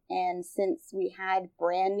spirited. And since we had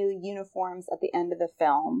brand new uniforms at the end of the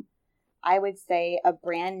film, I would say a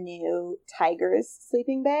brand new Tigers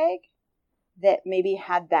sleeping bag that maybe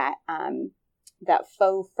had that that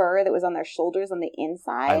faux fur that was on their shoulders on the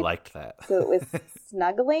inside. I liked that. So it was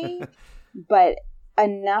snuggly, but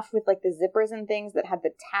enough with like the zippers and things that had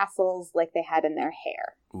the tassels like they had in their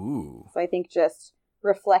hair. Ooh. So I think just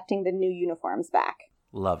reflecting the new uniforms back.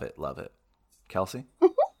 Love it, love it. Kelsey?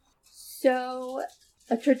 So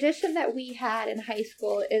a tradition that we had in high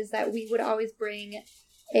school is that we would always bring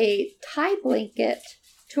a tie blanket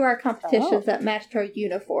to our competitions that matched our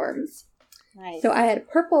uniforms. Nice. So I had a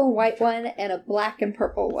purple and white one and a black and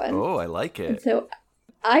purple one. Oh, I like it. And so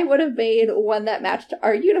I would have made one that matched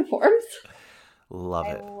our uniforms. Love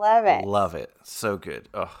it. I love it. Love it. So good.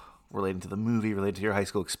 Oh, relating to the movie, related to your high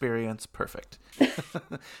school experience. Perfect.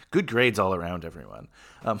 Good grades all around, everyone.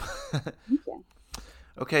 Thank you.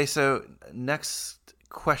 Okay, so next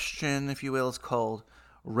question, if you will, is called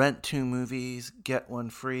Rent 2 Movies, Get One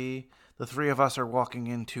Free. The three of us are walking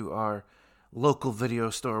into our local video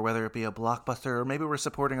store, whether it be a Blockbuster or maybe we're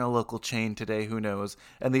supporting a local chain today, who knows,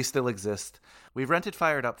 and these still exist. We've rented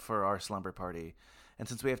Fired Up for our slumber party, and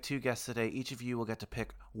since we have two guests today, each of you will get to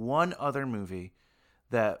pick one other movie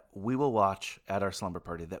that we will watch at our slumber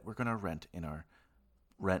party that we're going to rent in our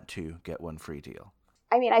Rent 2, Get One Free deal.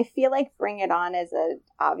 I mean, I feel like Bring It On is an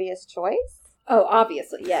obvious choice. Oh,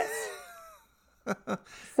 obviously, yes.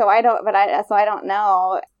 So I don't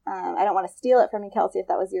know. I don't want to steal it from you, Kelsey, if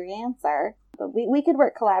that was your answer. But we could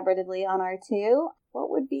work collaboratively on our two. What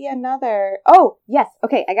would be another? Oh, yes.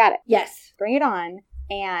 Okay, I got it. Yes. Bring It On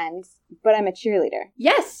But I'm a Cheerleader.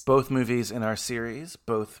 Yes. Both movies in our series.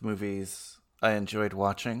 Both movies I enjoyed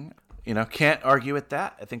watching. Can't argue with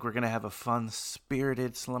that. I think we're going to have a fun,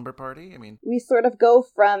 spirited slumber party. I mean, we sort of go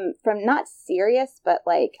from not serious, but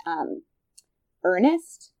like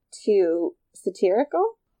earnest to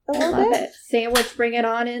satirical a little bit. It. Sandwich Bring It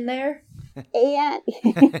On in there. And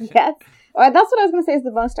yes. Well, that's what I was going to say is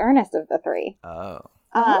the most earnest of the three. Oh.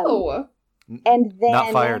 And then...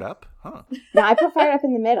 Not Fired Up? Huh. No, I put Fired Up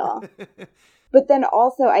in the middle. But then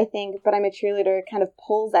also, I think But I'm a Cheerleader kind of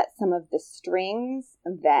pulls at some of the strings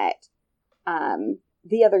that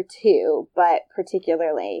the other two, but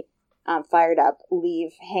particularly Fired Up,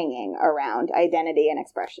 leave hanging around identity and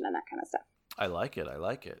expression and that kind of stuff. I like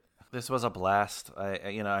it. This was a blast. I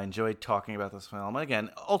enjoyed talking about this film.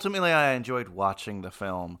 Again, ultimately, I enjoyed watching the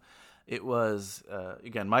film. It was,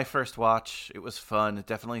 again, my first watch. It was fun. It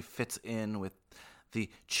definitely fits in with the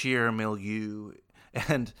cheer milieu.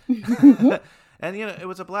 And And, it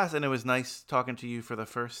was a blast, and it was nice talking to you for the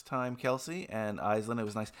first time, Kelsey, and Aislinn. It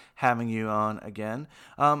was nice having you on again.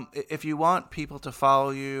 If you want people to follow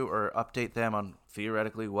you or update them on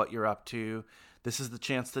theoretically what you're up to, this is the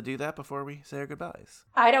chance to do that before we say our goodbyes.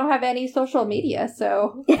 I don't have any social media,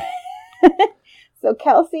 so... So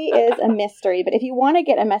Kelsey is a mystery, but if you want to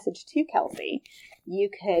get a message to Kelsey,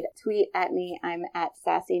 you could tweet at me. I'm at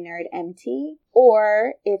SassyNerdMT.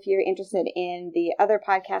 Or if you're interested in the other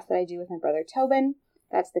podcast that I do with my brother Tobin,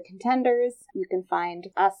 that's The Contenders. You can find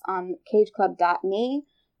us on cageclub.me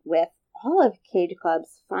with all of Cage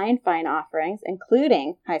Club's fine offerings,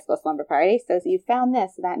 including High School Slumber Party. So if you found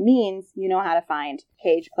this, that means you know how to find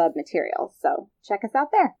Cage Club materials. So check us out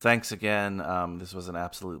there. Thanks again. This was an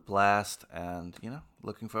absolute blast, and,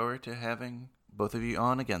 looking forward to having both of you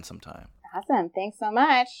on again sometime. Awesome. Thanks so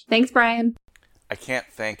much. Thanks, Brian. I can't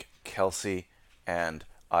thank Kelsey and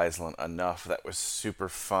Aislinn enough. That was super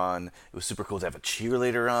fun. It was super cool to have a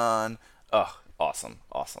cheerleader on. Oh, awesome.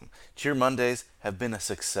 Cheer Mondays have been a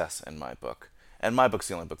success in my book. And my book's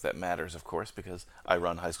the only book that matters, of course, because I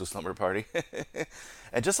run High School Slumber Party.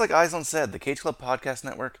 And just like Aislinn said, the Cage Club Podcast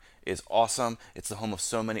Network is awesome. It's the home of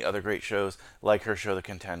so many other great shows, like her show, The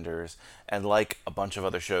Contenders, and like a bunch of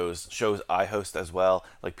other shows I host as well,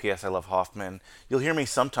 like P.S. I Love Hoffman. You'll hear me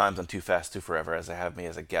sometimes on Too Fast, Too Forever, as they have me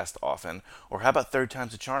as a guest often. Or how about Third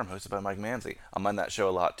Time's a Charm, hosted by Mike Manzi? I'm on that show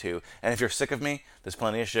a lot, too. And if you're sick of me, there's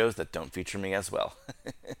plenty of shows that don't feature me as well.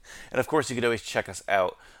 And of course, you could always check us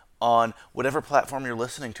out on whatever platform you're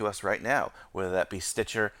listening to us right now, whether that be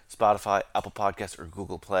Stitcher, Spotify, Apple Podcasts, or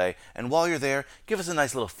Google Play. And while you're there, give us a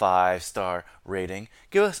nice little 5-star rating.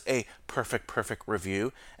 Give us a perfect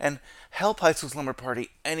review. And help High School Slumber Party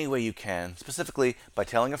any way you can, specifically by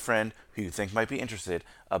telling a friend who you think might be interested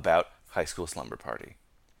about High School Slumber Party.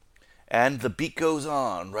 And the beat goes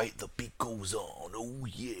on, right? The beat goes on. Oh,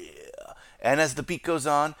 yeah. And as the beat goes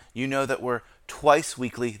on, you know that we're twice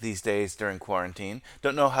weekly these days during quarantine.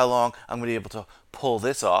 Don't know how long I'm going to be able to pull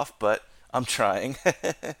this off, but I'm trying.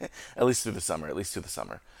 At least through the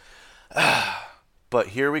summer. But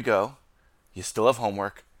here we go. You still have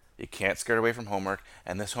homework. You can't skirt away from homework.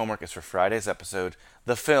 And this homework is for Friday's episode.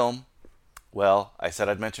 The film, well, I said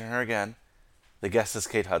I'd mention her again. The guest is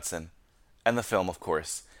Kate Hudson. And the film, of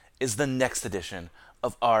course, is the next edition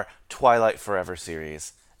of our Twilight Forever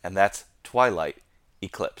series. And that's Twilight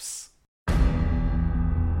Eclipse.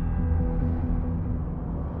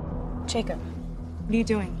 Jacob, what are you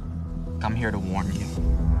doing? I'm here to warn you.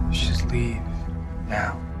 Just leave.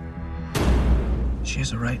 Now. She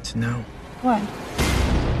has a right to know. What?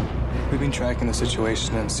 We've been tracking the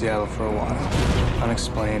situation in Seattle for a while.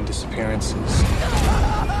 Unexplained disappearances.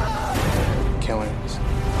 Killings.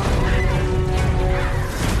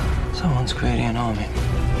 Someone's creating an army.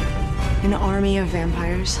 An army of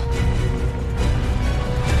vampires?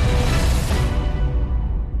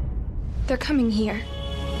 They're coming here.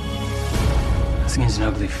 This is an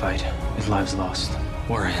ugly fight with lives lost.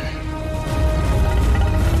 We're in.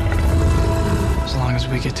 As long as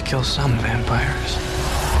we get to kill some vampires.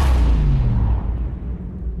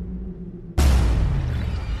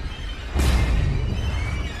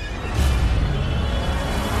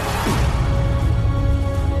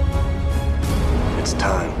 It's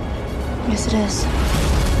time. Yes, it is.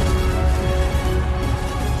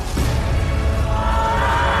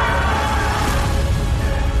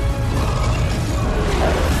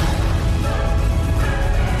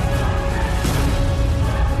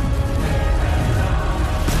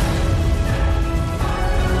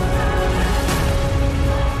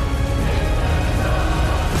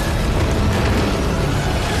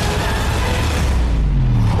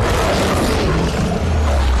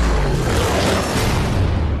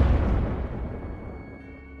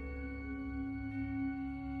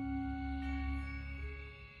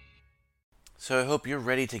 So I hope you're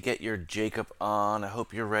ready to get your Jacob on. I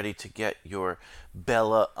hope you're ready to get your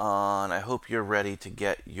Bella on. I hope you're ready to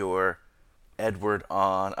get your Edward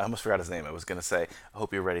on. I almost forgot his name. I was going to say, I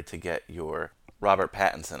hope you're ready to get your Robert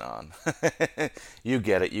Pattinson on. You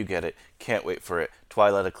get it. Can't wait for it.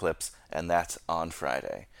 Twilight Eclipse, and that's on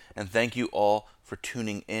Friday. And thank you all for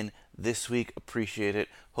tuning in this week. Appreciate it.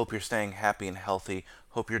 Hope you're staying happy and healthy.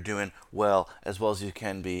 Hope you're doing well as you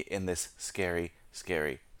can be in this scary,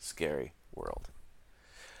 scary, scary world.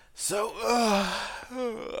 So,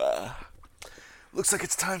 looks like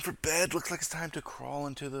it's time for bed. Looks like it's time to crawl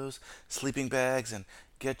into those sleeping bags and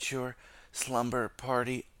get your slumber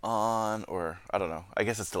party on. Or, I don't know. I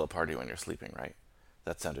guess it's still a party when you're sleeping, right?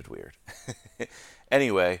 That sounded weird.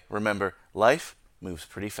 Anyway, remember, life moves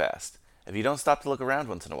pretty fast. If you don't stop to look around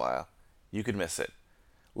once in a while, you could miss it.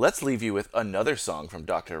 let's leave you with another song from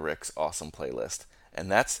Dr. Rick's awesome playlist,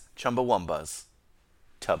 and that's Chumbawamba's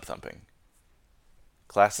Tub Thumping.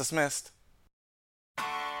 Class dismissed.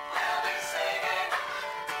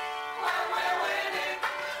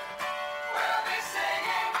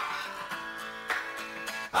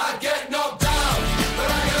 I get knocked down, but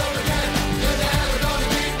I get up again. You're never gonna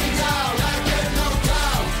keep me down. I get knocked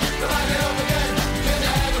down, but I get up again. You're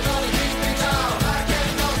never gonna keep me down. I get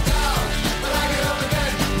knocked down, but I get up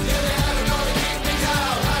again. You're never gonna keep me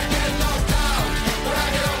down. I get knocked down, but I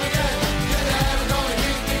get up again. You're never gonna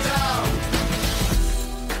keep me down.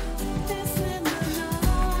 It's in the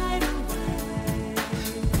night away.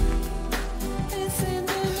 It's in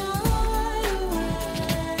the night away.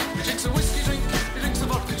 He drinks a whiskey drink. He drinks a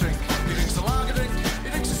vodka drink. He drinks a lager drink. He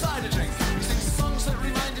drinks a cider drink. He sings the songs that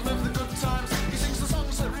remind him of the good times. He sings the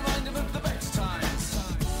songs that remind him of the best times.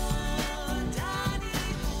 Oh, Danny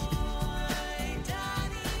boy,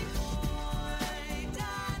 Danny boy,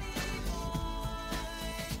 Danny boy.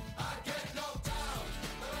 I get knocked down,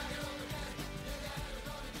 but I get up again. You're never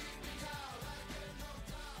gonna keep me down. I get knocked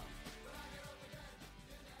down, but I get up again.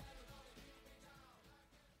 You're never gonna keep me down.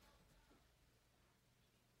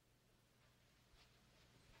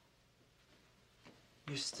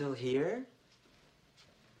 You're still here?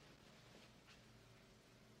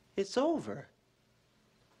 It's over.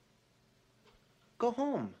 Go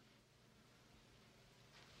home.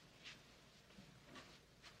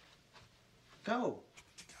 Go.